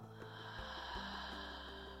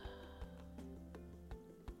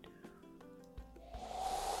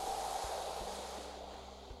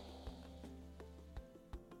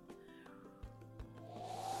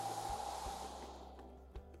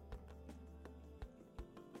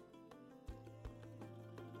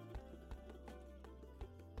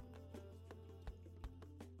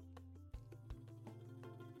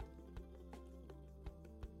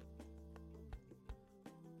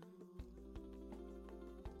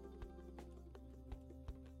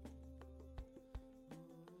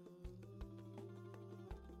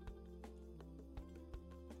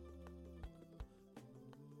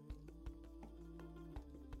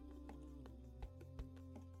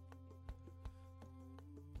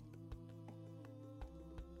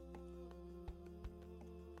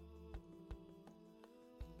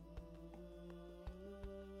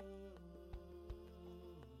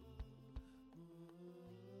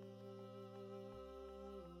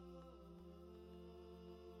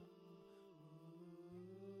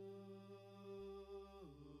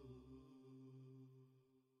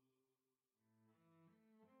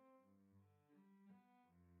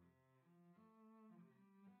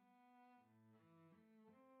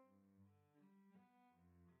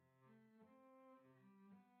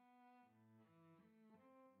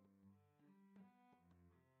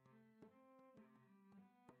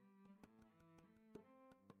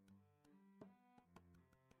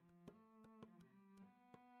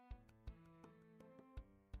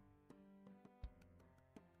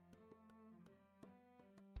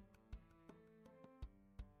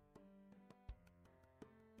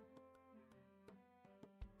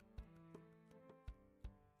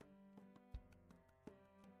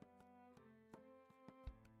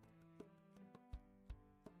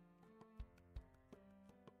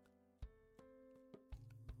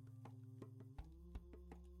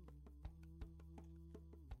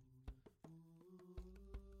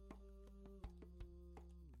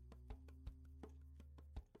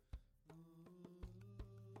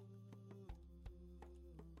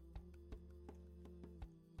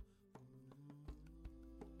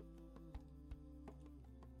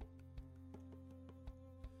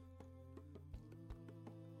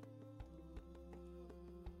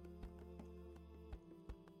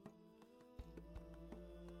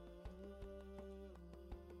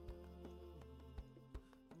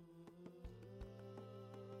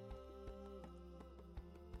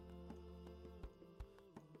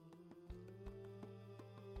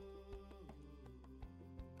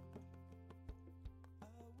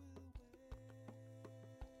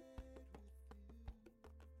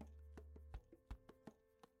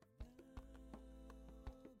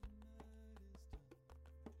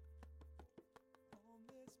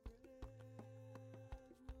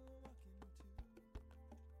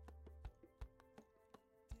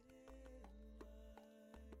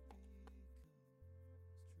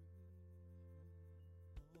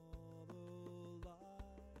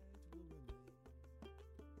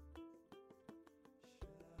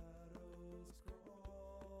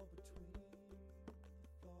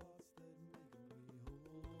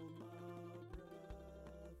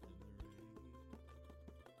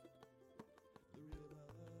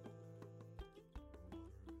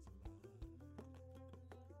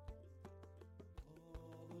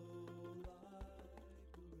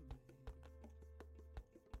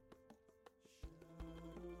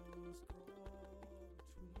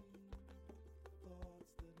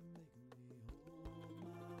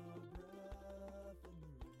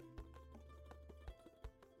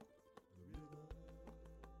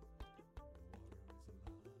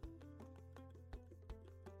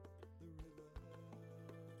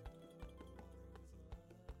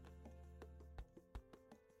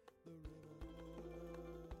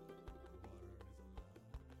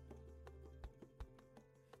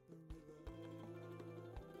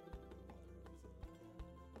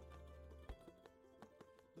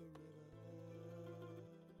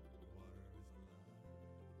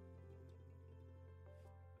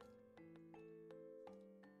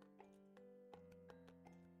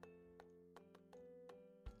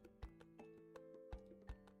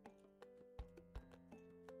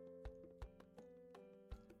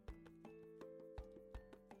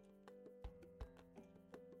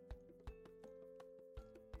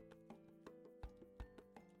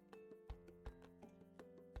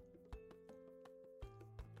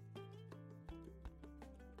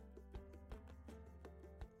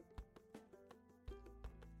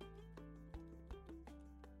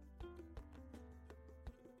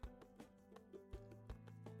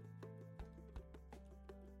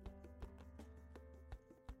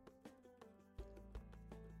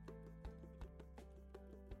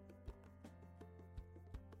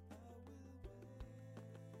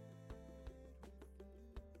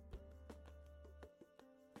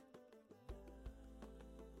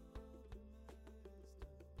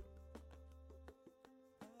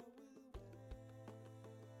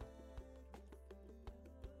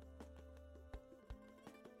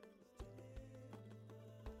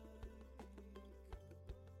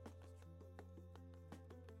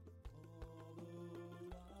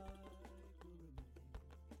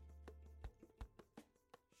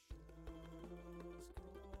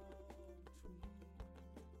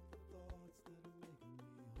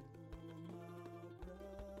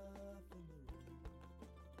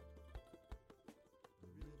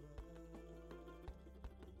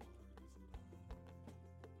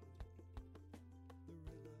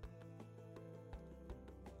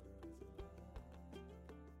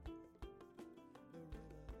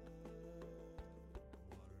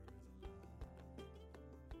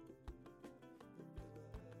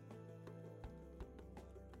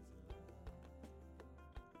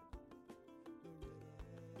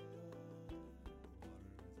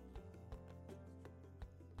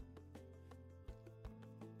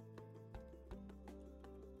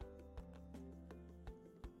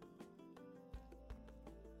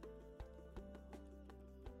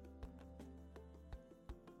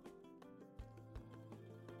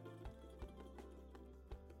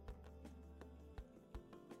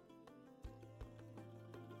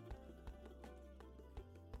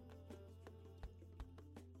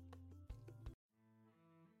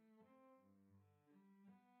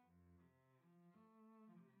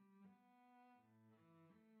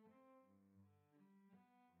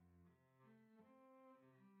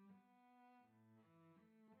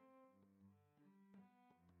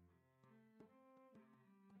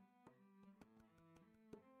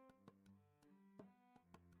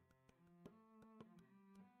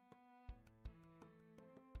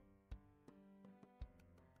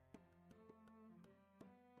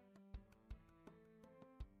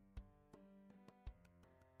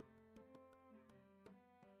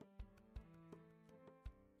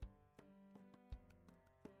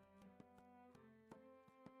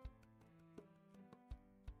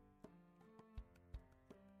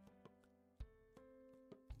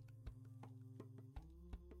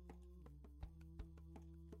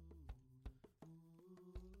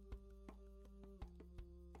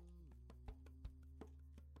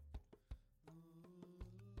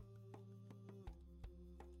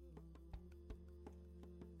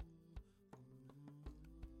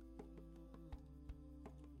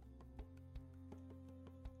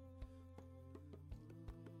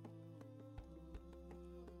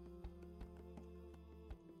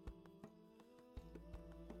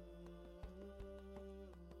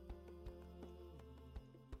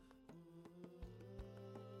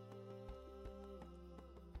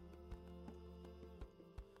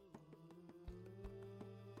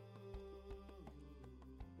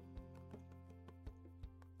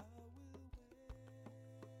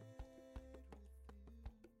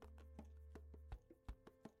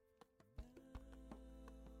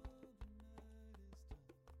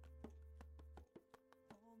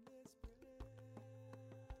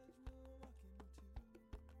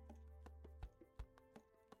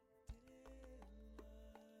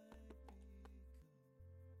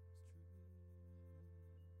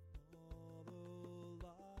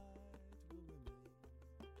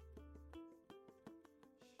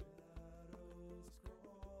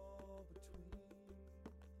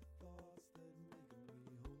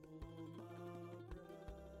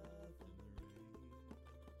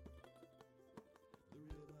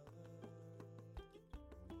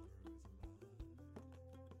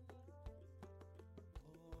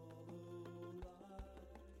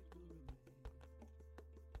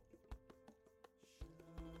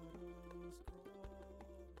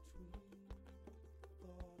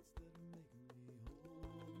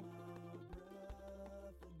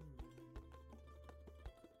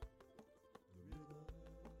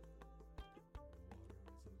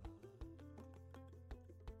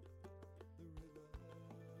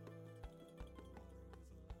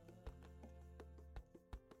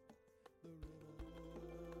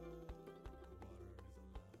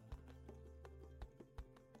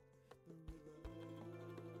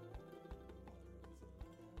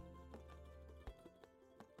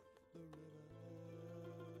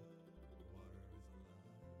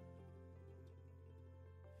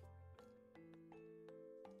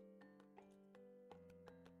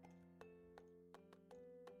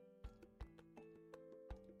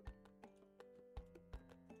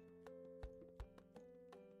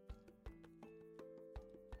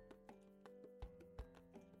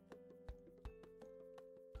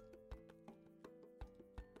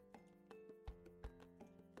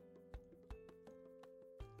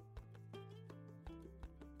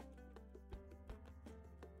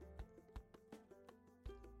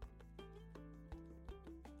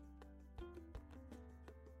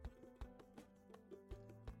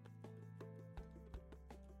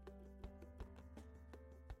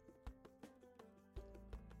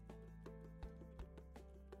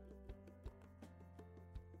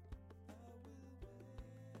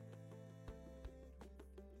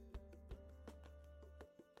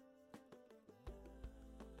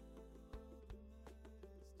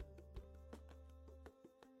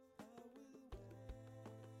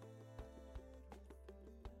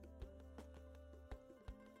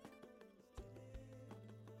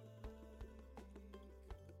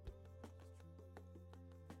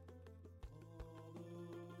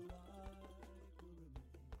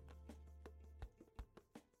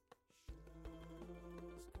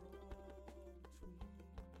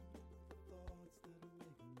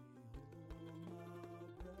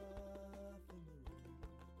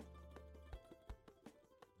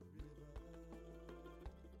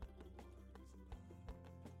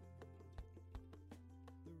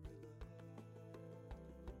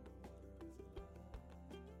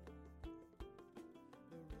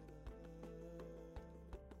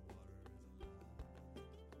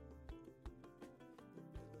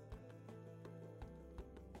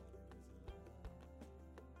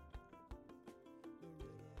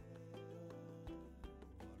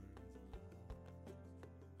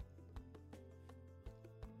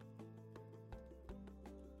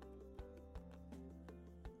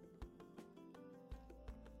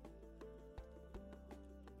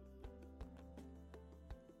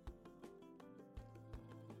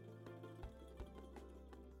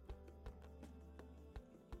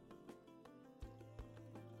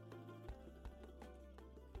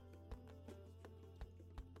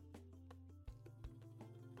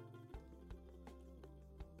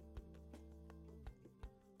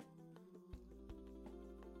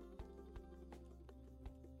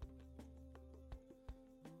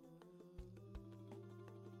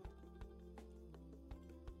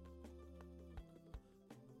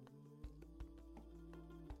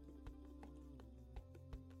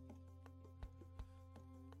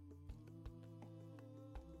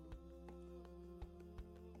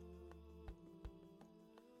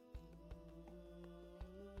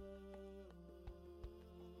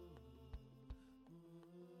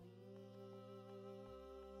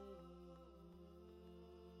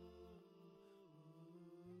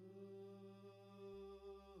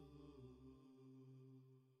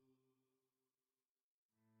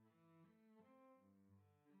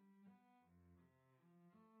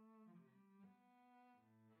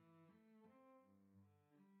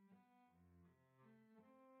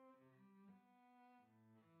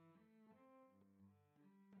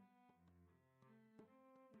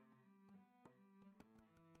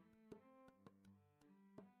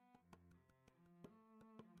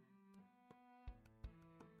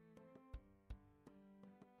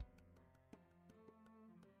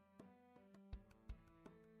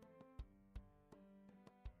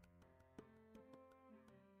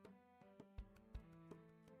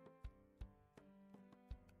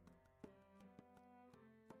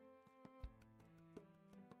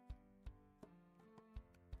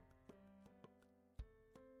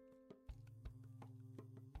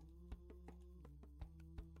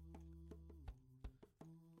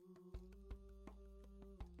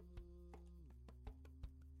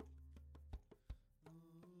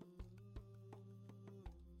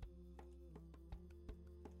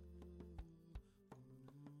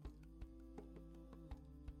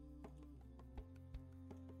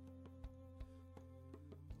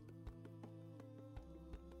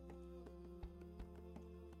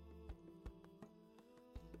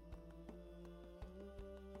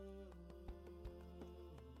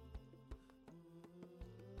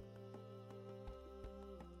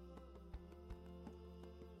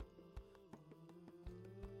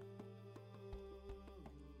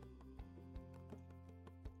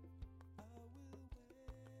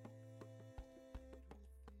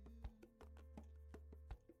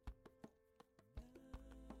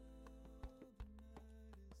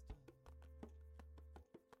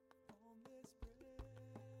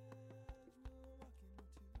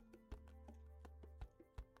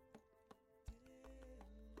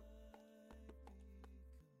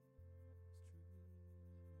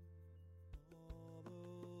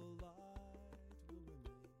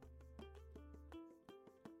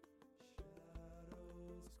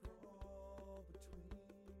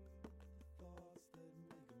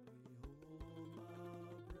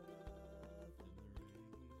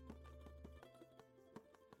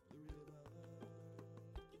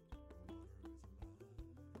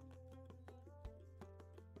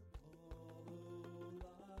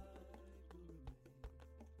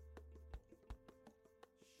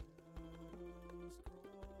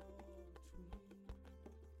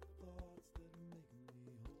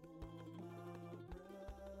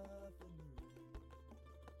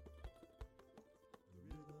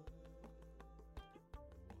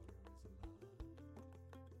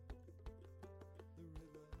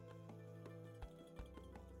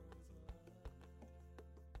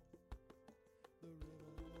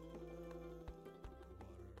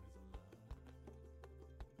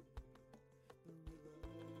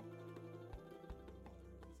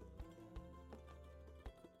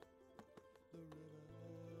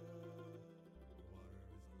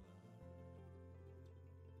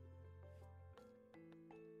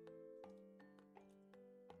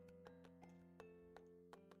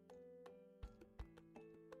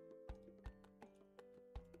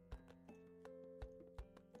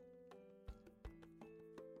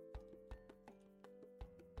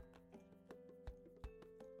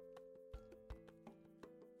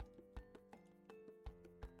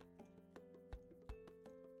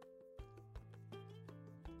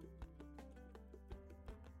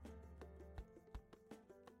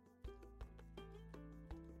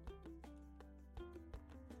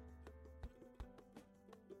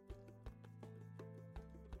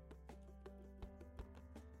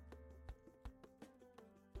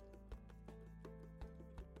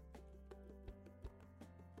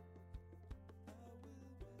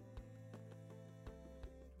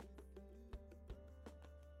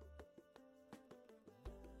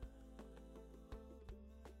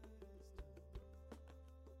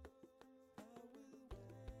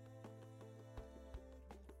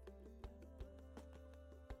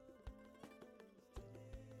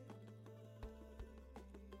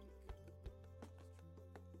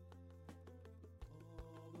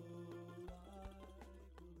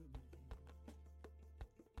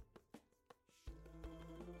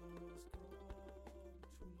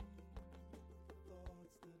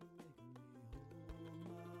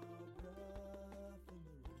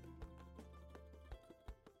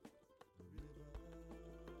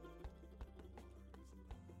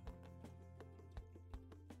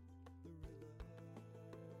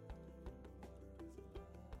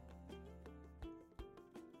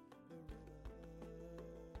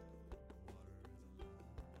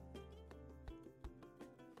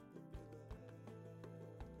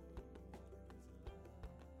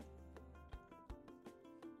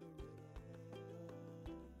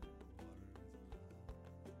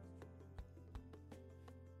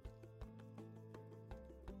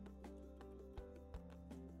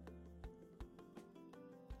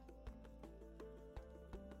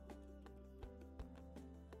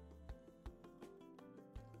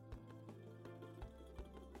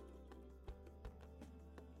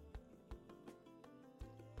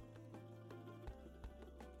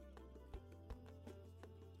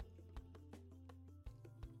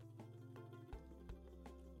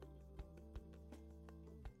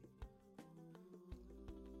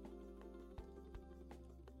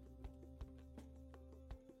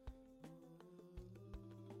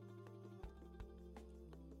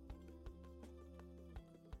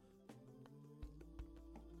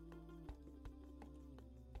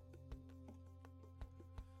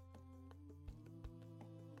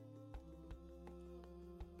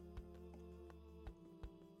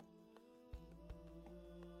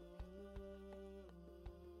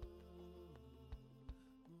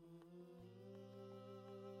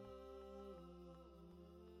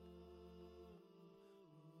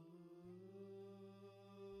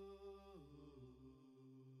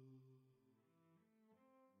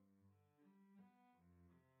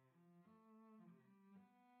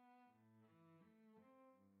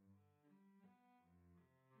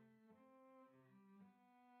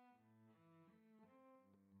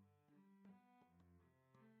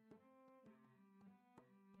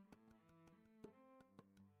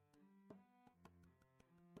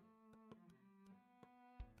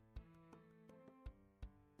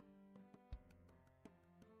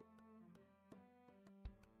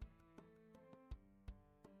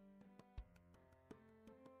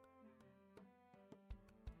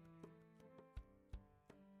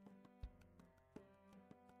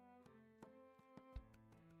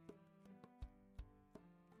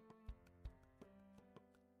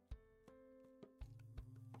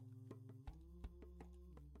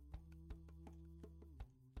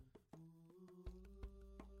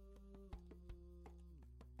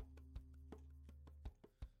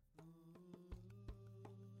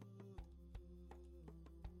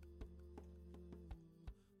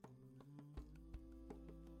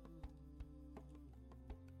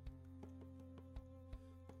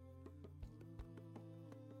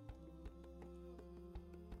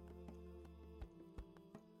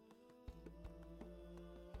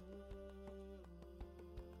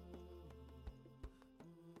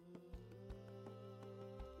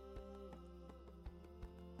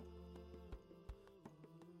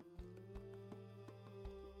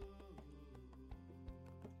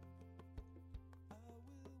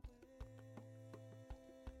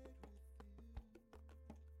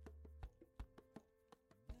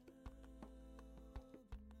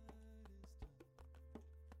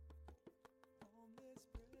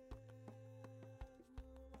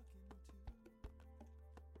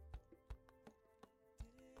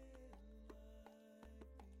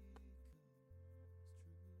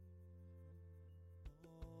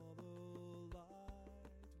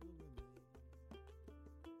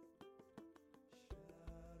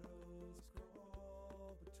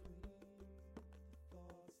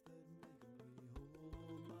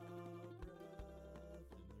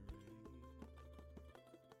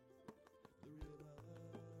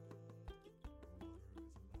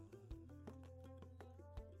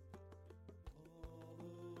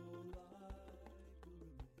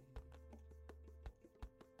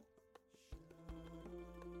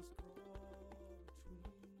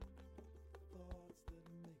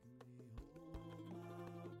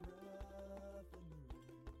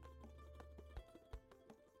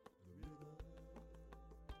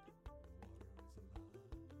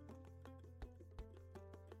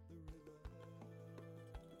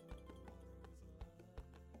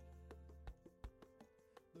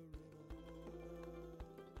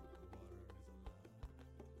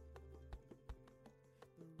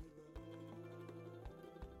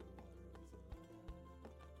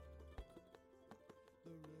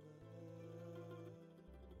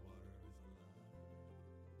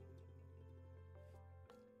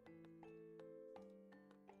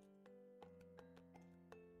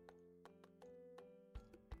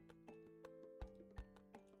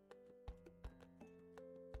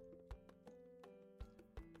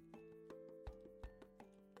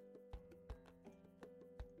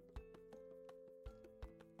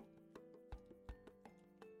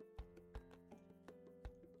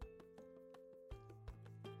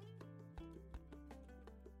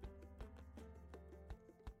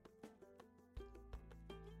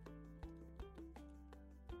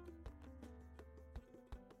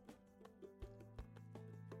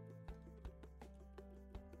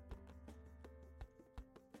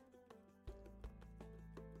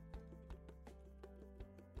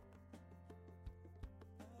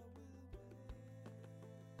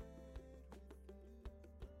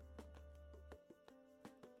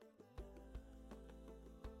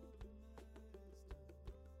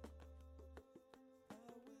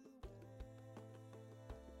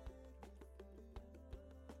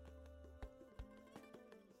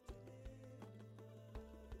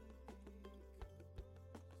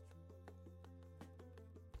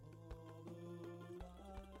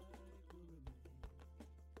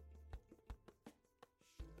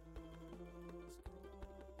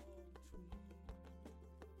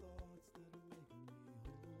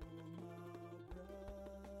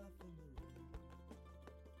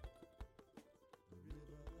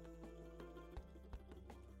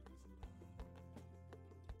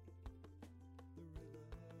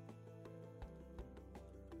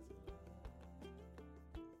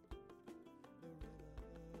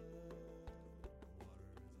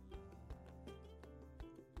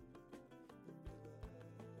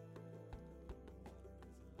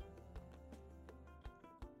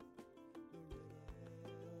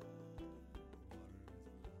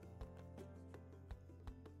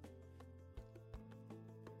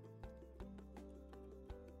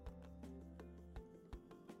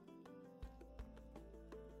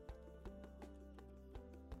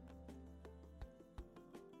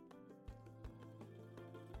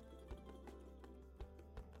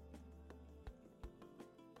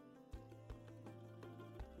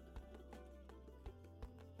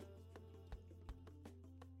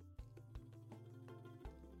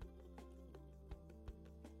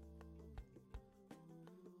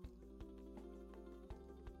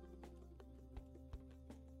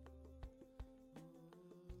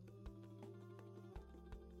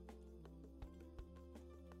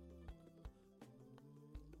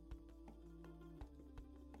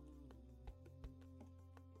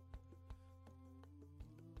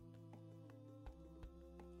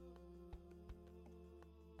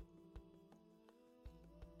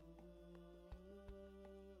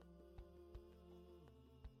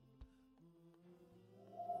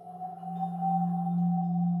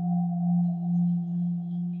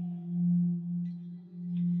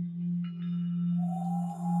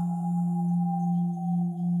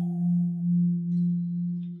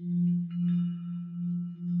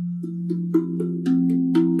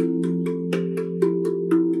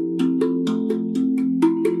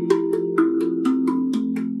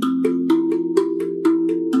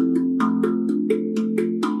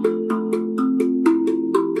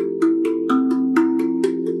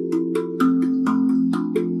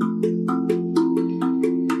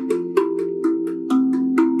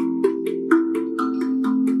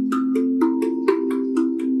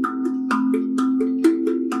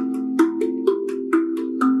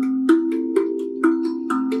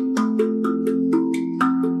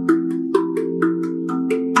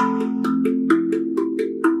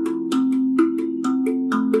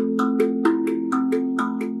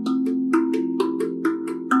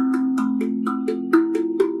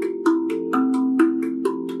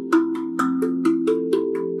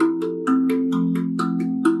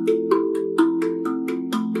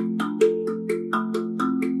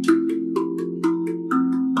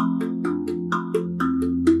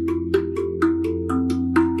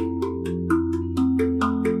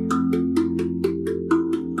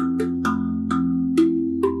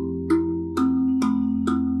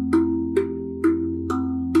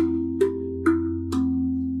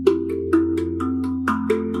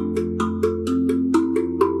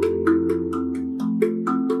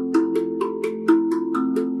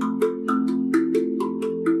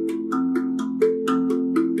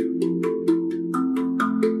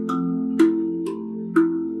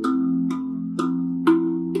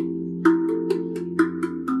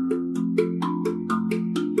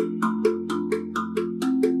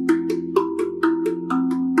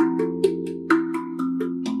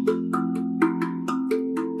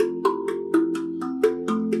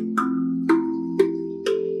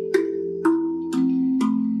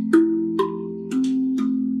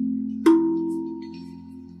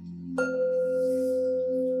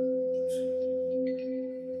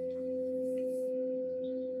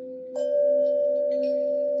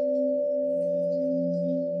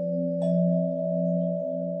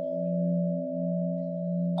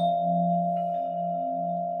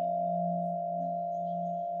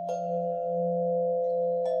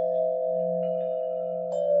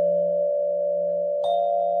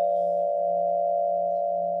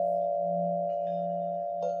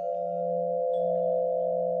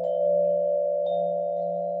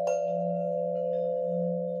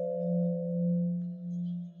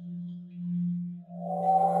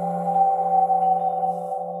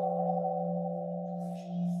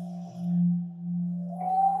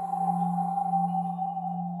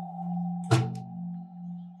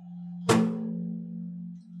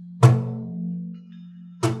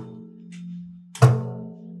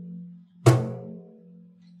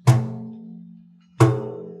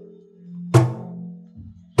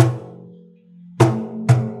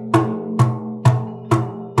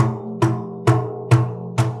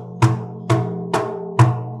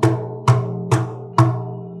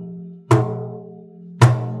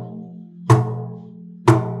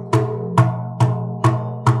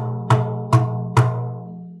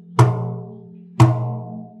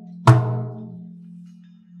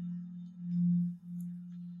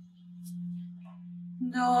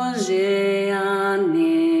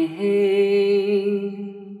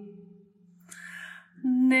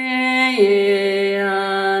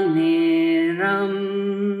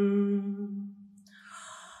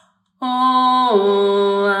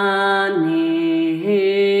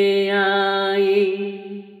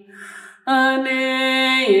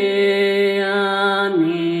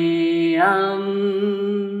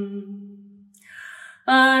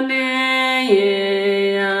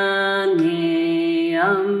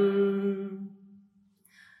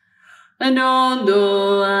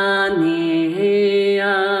 Anondo ane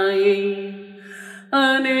ai,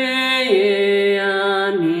 ane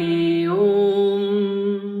ane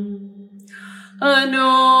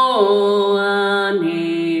ano ane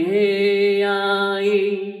ai,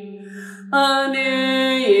 ane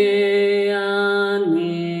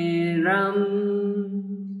ane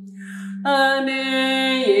ane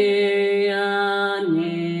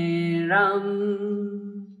ane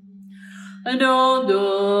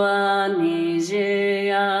Anondo ane je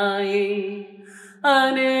ai,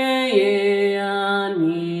 ane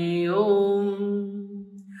ane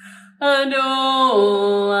ano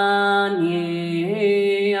ane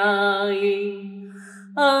ai,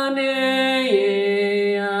 ane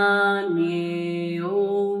ane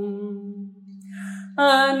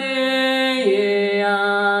ane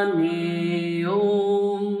ane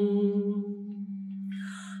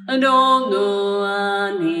Anondo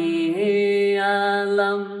ane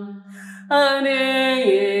alam, ane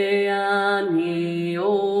ane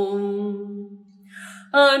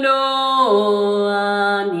ano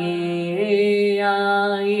ane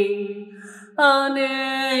ai, ane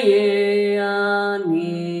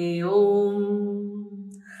ane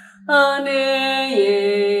ane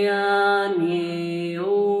ane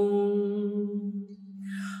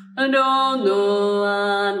Anondo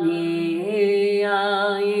ane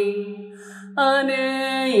ai, ane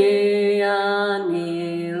ane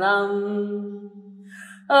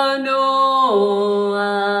ano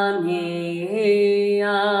ane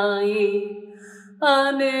ai,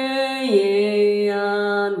 ane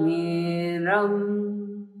ane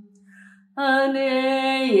ane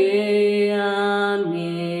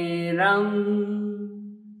ane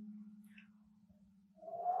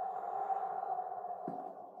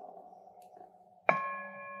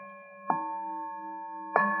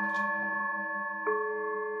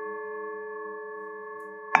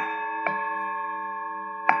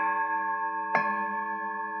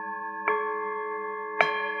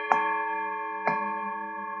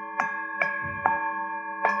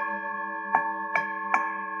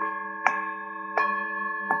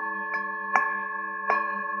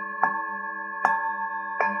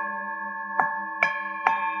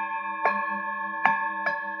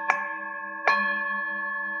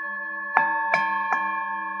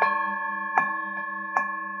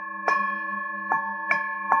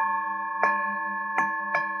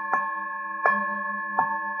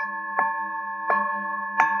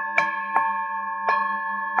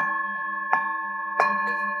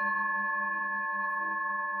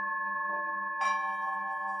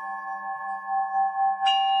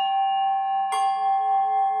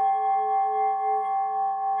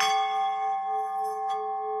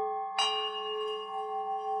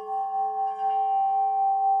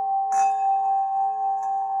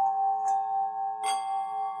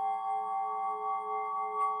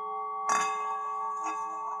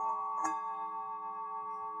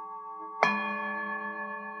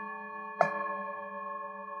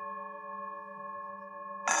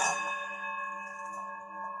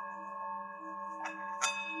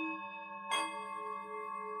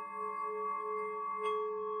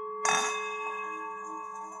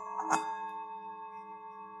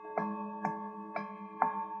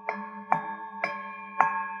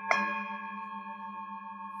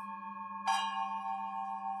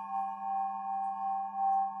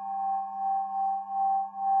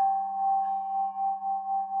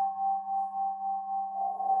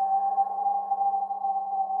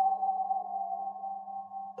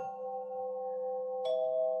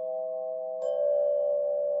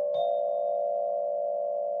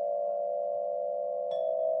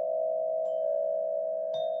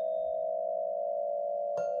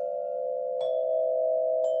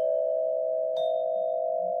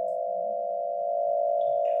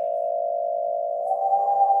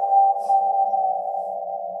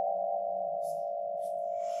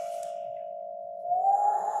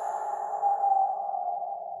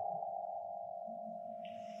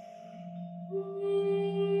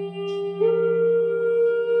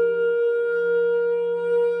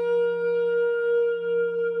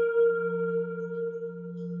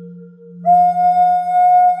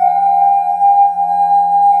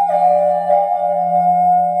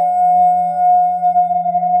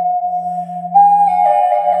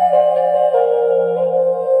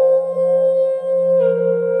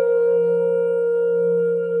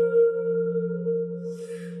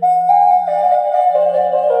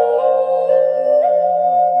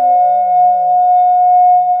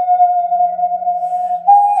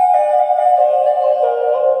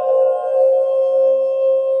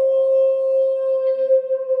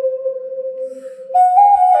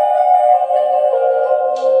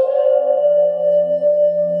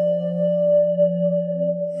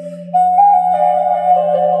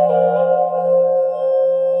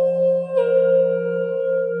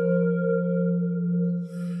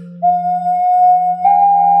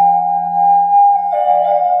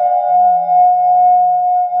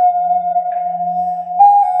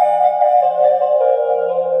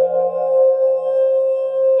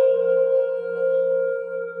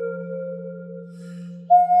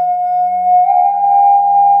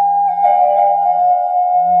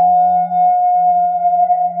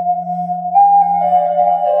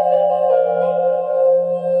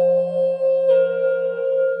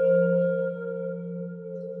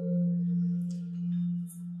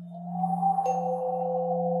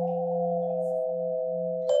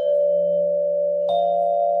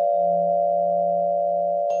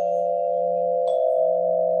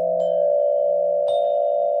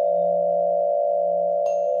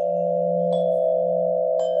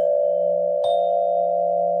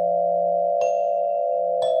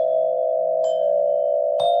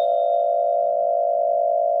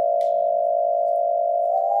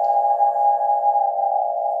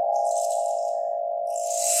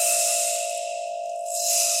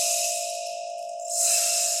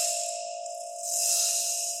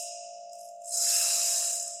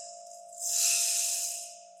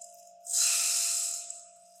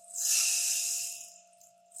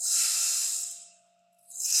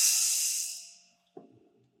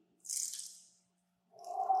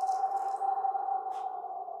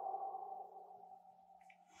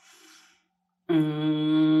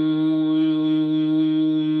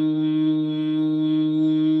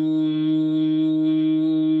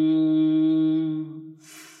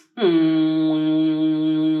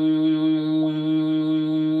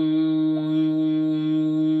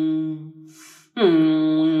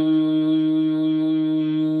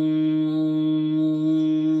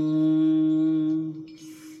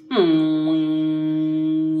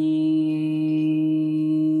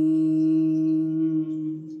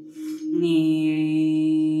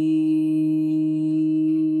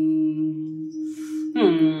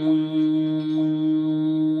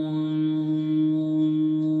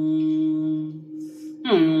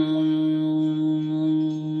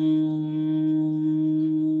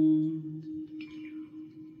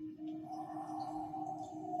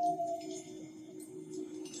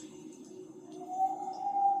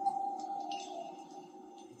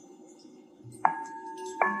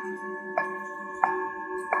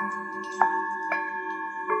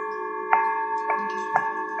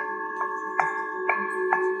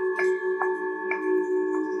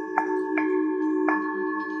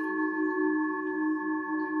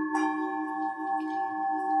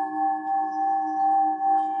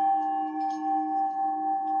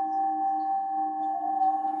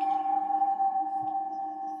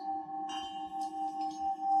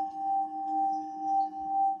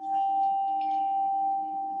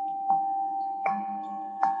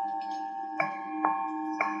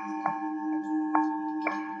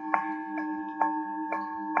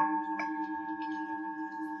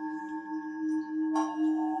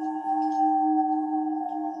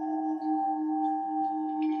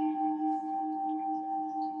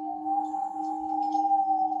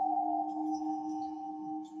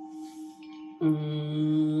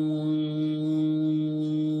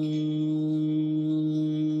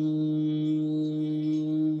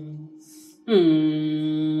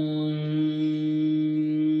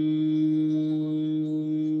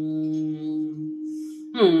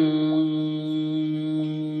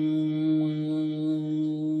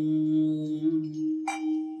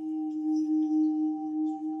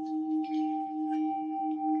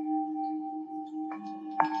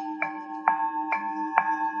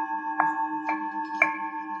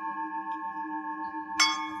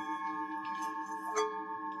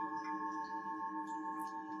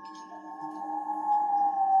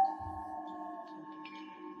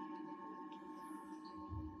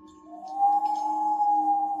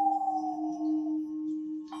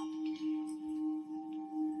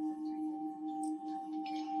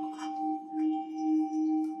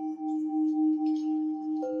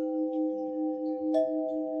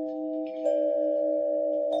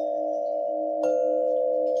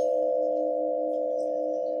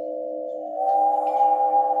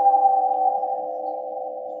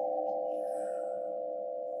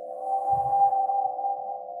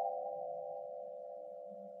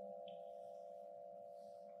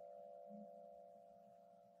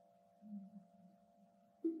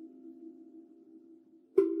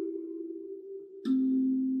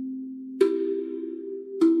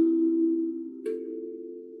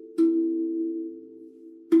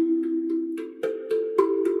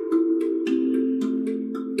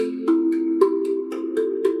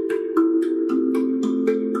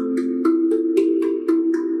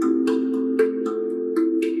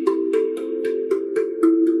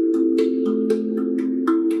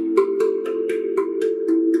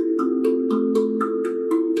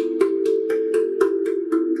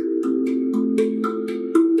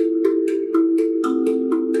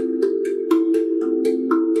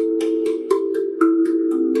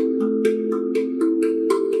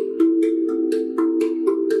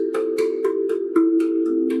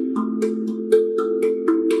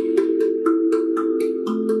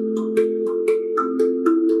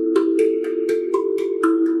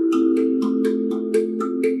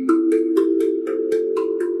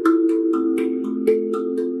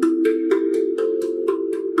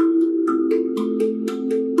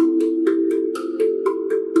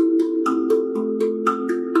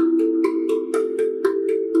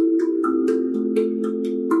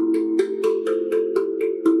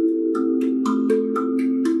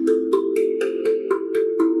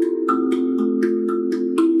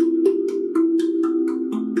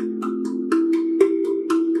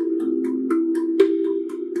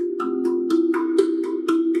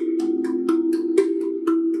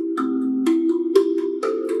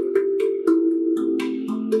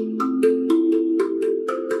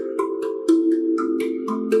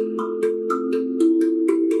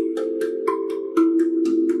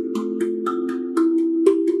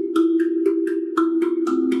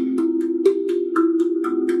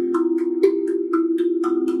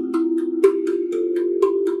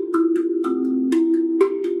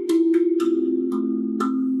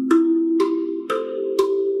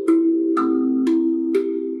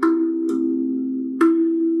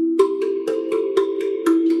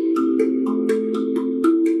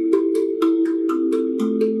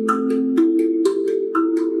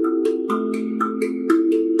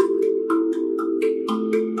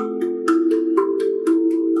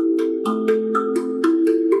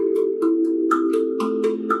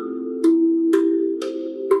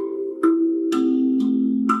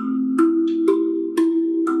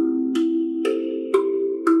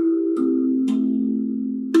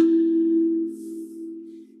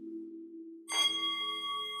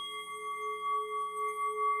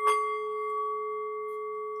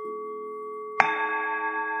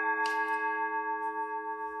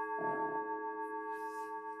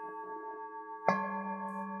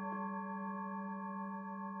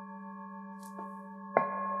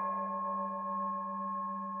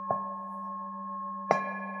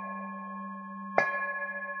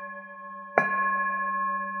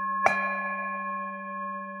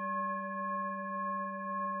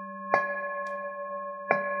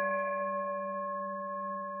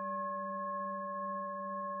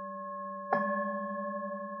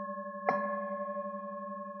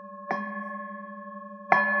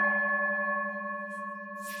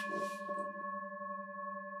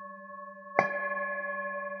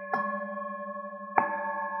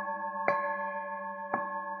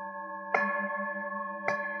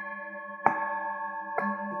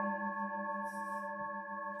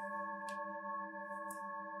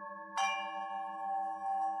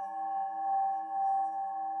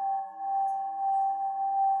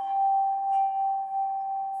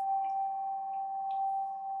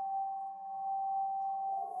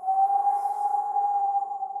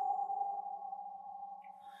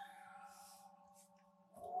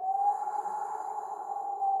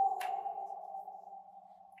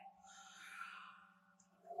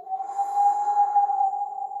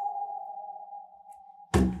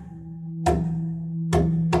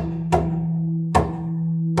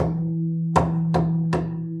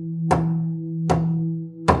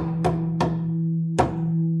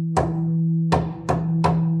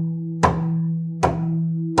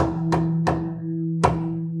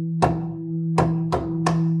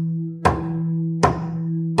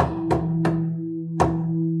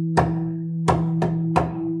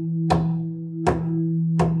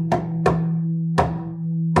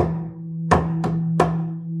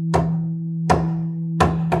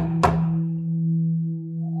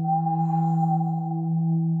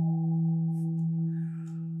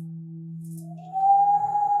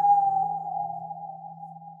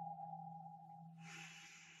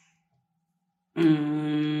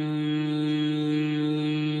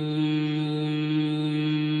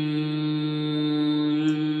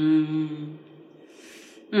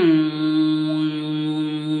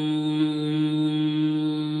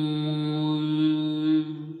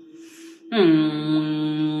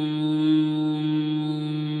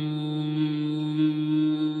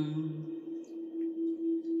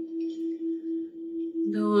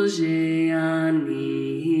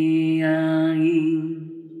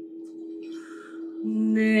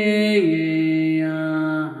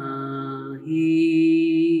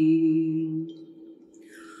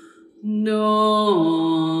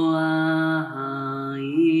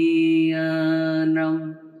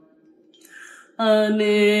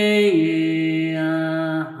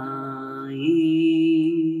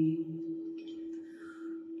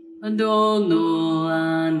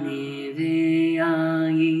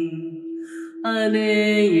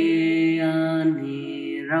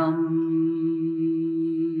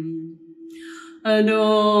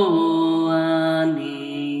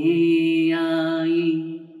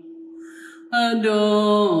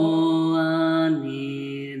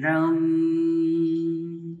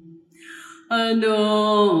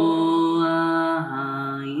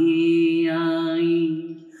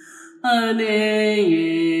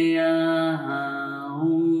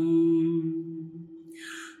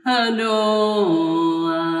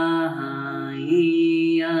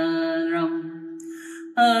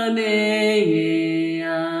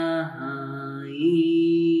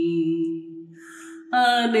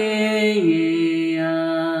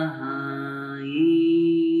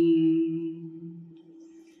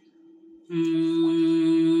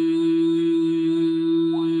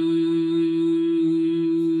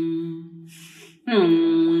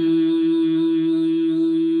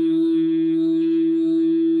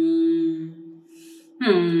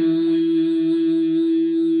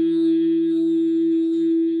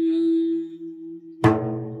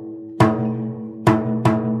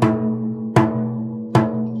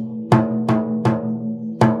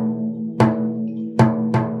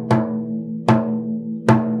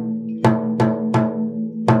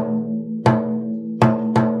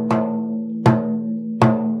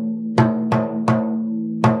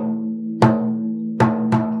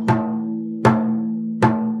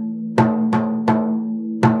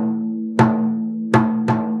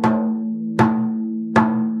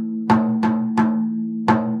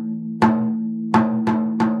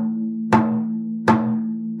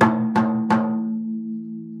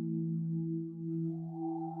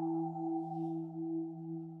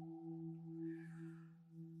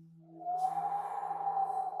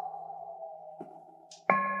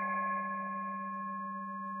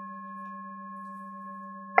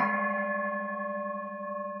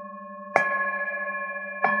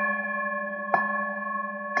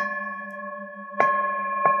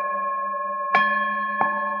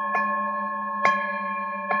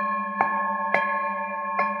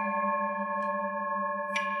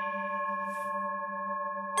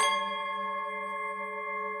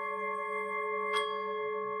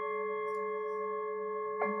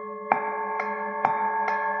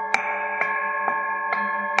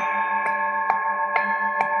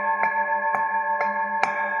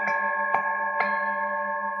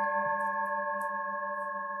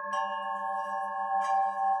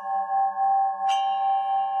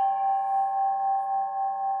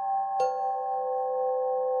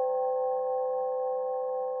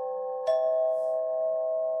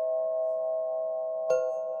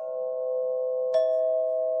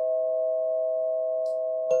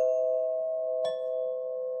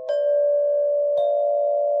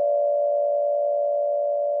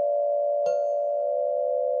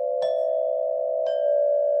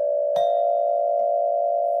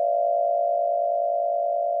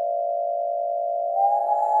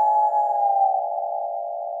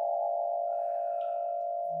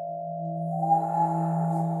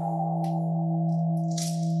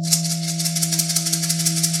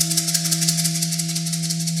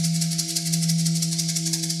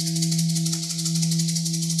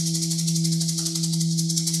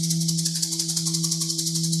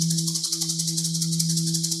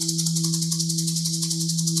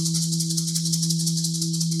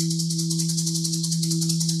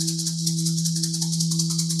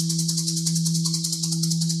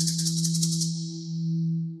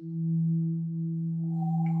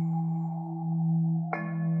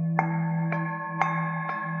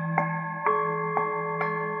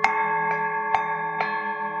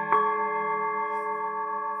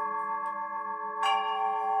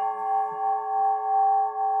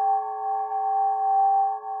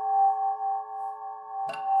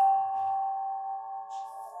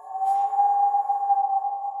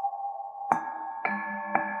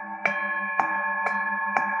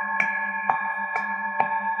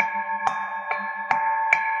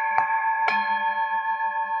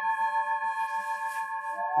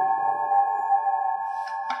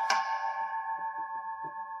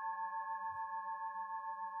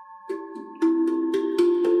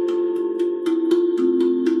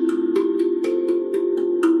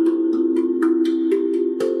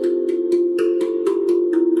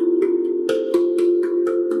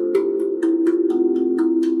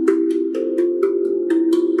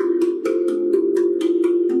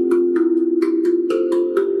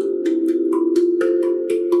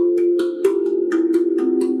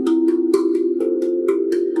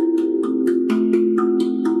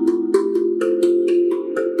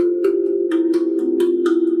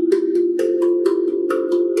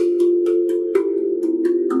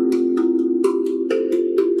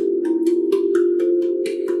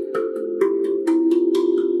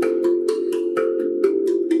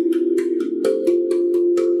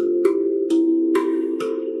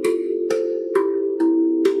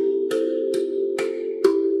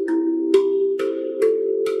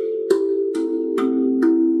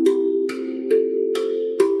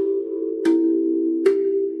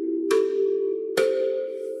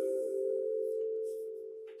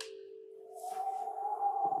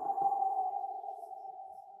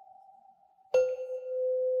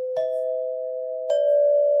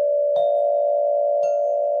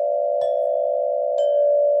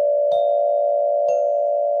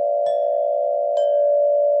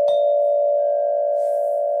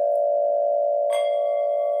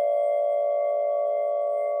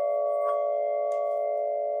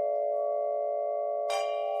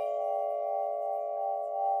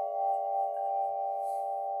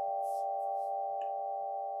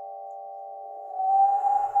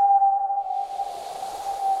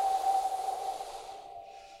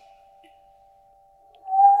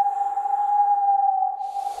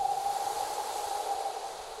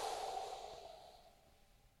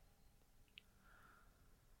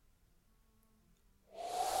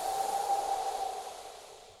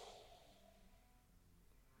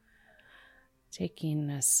Taking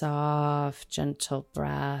a soft, gentle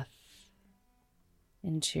breath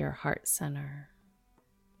into your heart center.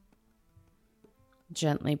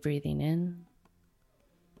 Gently breathing in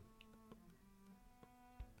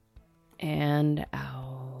and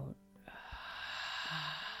out.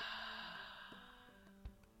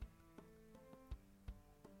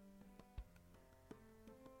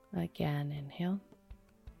 Again, inhale.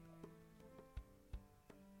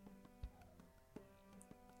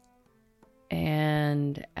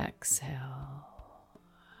 And exhale.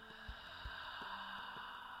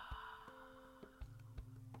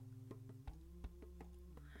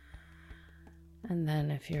 And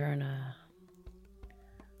then if you're in a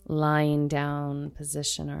lying down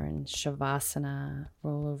position or in Shavasana,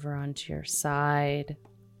 roll over onto your side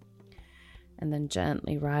and then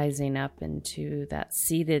gently rising up into that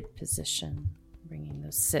seated position, bringing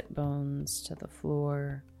those sit bones to the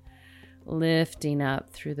floor, lifting up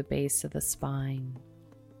through the base of the spine.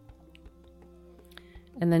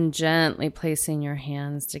 And then gently placing your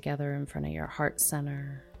hands together in front of your heart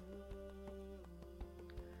center.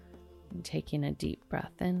 And taking a deep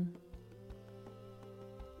breath in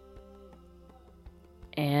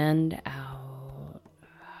and out.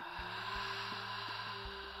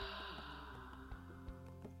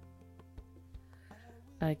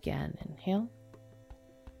 Again, inhale.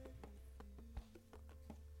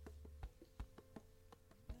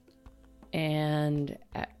 And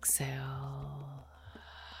exhale.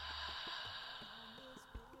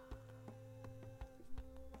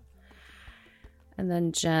 And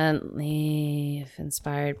then gently, if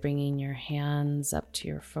inspired, bringing your hands up to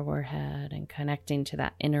your forehead and connecting to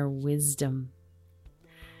that inner wisdom.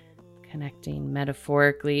 Connecting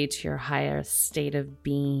metaphorically to your higher state of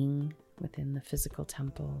being within the physical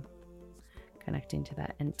temple. Connecting to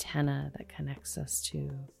that antenna that connects us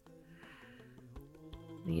to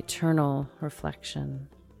the eternal reflection.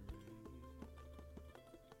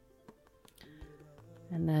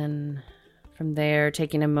 And then from there,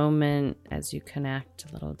 taking a moment as you connect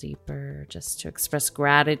a little deeper, just to express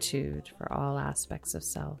gratitude for all aspects of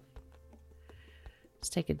self.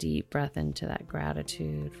 Just take a deep breath into that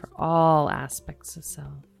gratitude for all aspects of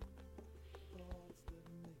self.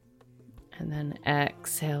 And then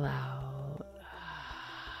exhale out.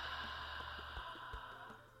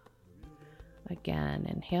 Again,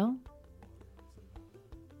 inhale.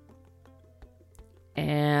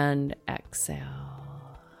 And exhale.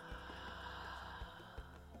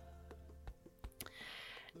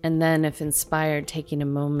 And then, if inspired, taking a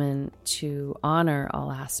moment to honor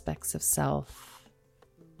all aspects of self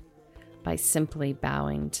by simply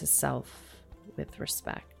bowing to self with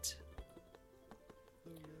respect.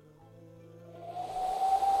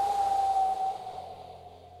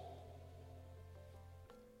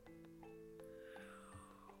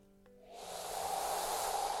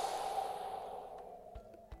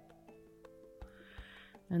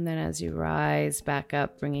 And then as you rise back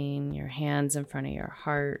up, bringing your hands in front of your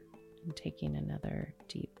heart and taking another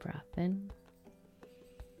deep breath in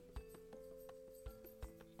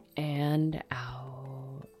and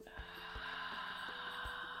out.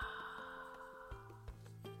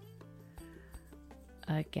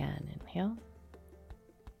 Again, inhale.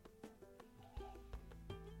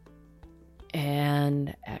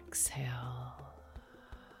 And exhale.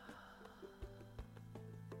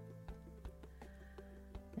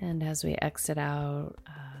 And as we exit out,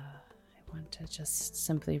 I want to just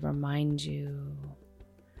simply remind you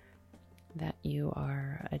that you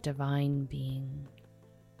are a divine being.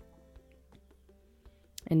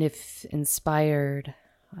 And if inspired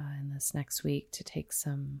in this next week, to take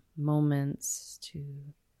some moments to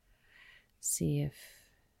see if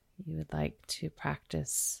you would like to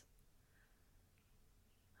practice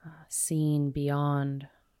seeing beyond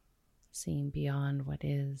what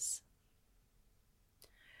is.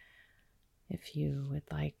 If you would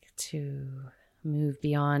like to move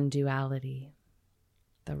beyond duality,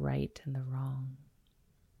 the right and the wrong,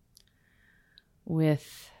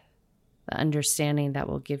 with the understanding that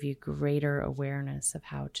will give you greater awareness of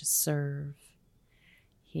how to serve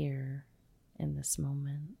here in this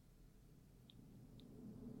moment.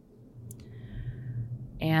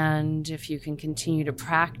 And if you can continue to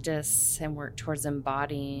practice and work towards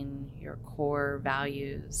embodying your core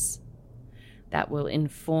values that will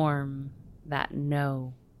inform that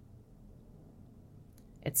no.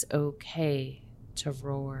 It's okay to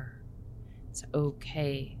roar. It's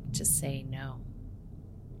okay to say no.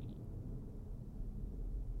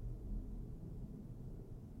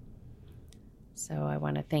 So I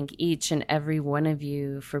want to thank each and every one of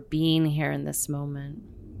you for being here in this moment.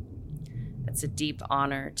 It's a deep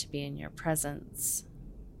honor to be in your presence.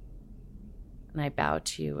 and I bow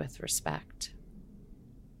to you with respect.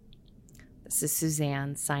 This is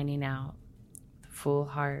Suzanne signing out with a full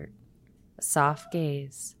heart, a soft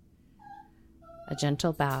gaze, a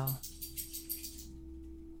gentle bow,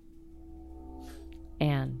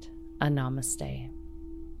 and a namaste.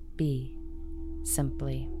 Be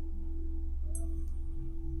simply.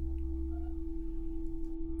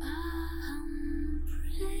 Aham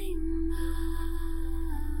Prema.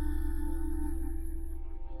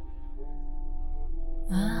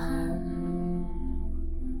 Aham.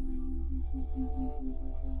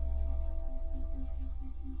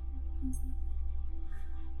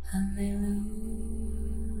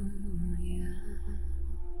 Hallelujah.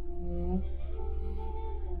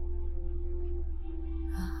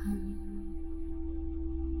 Aham.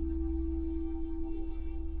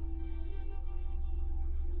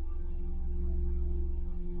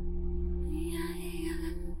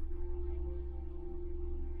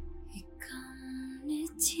 Ikam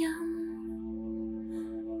nityam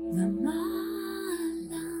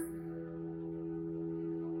vamalam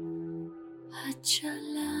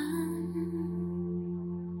achalam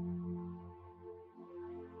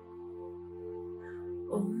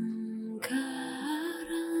Om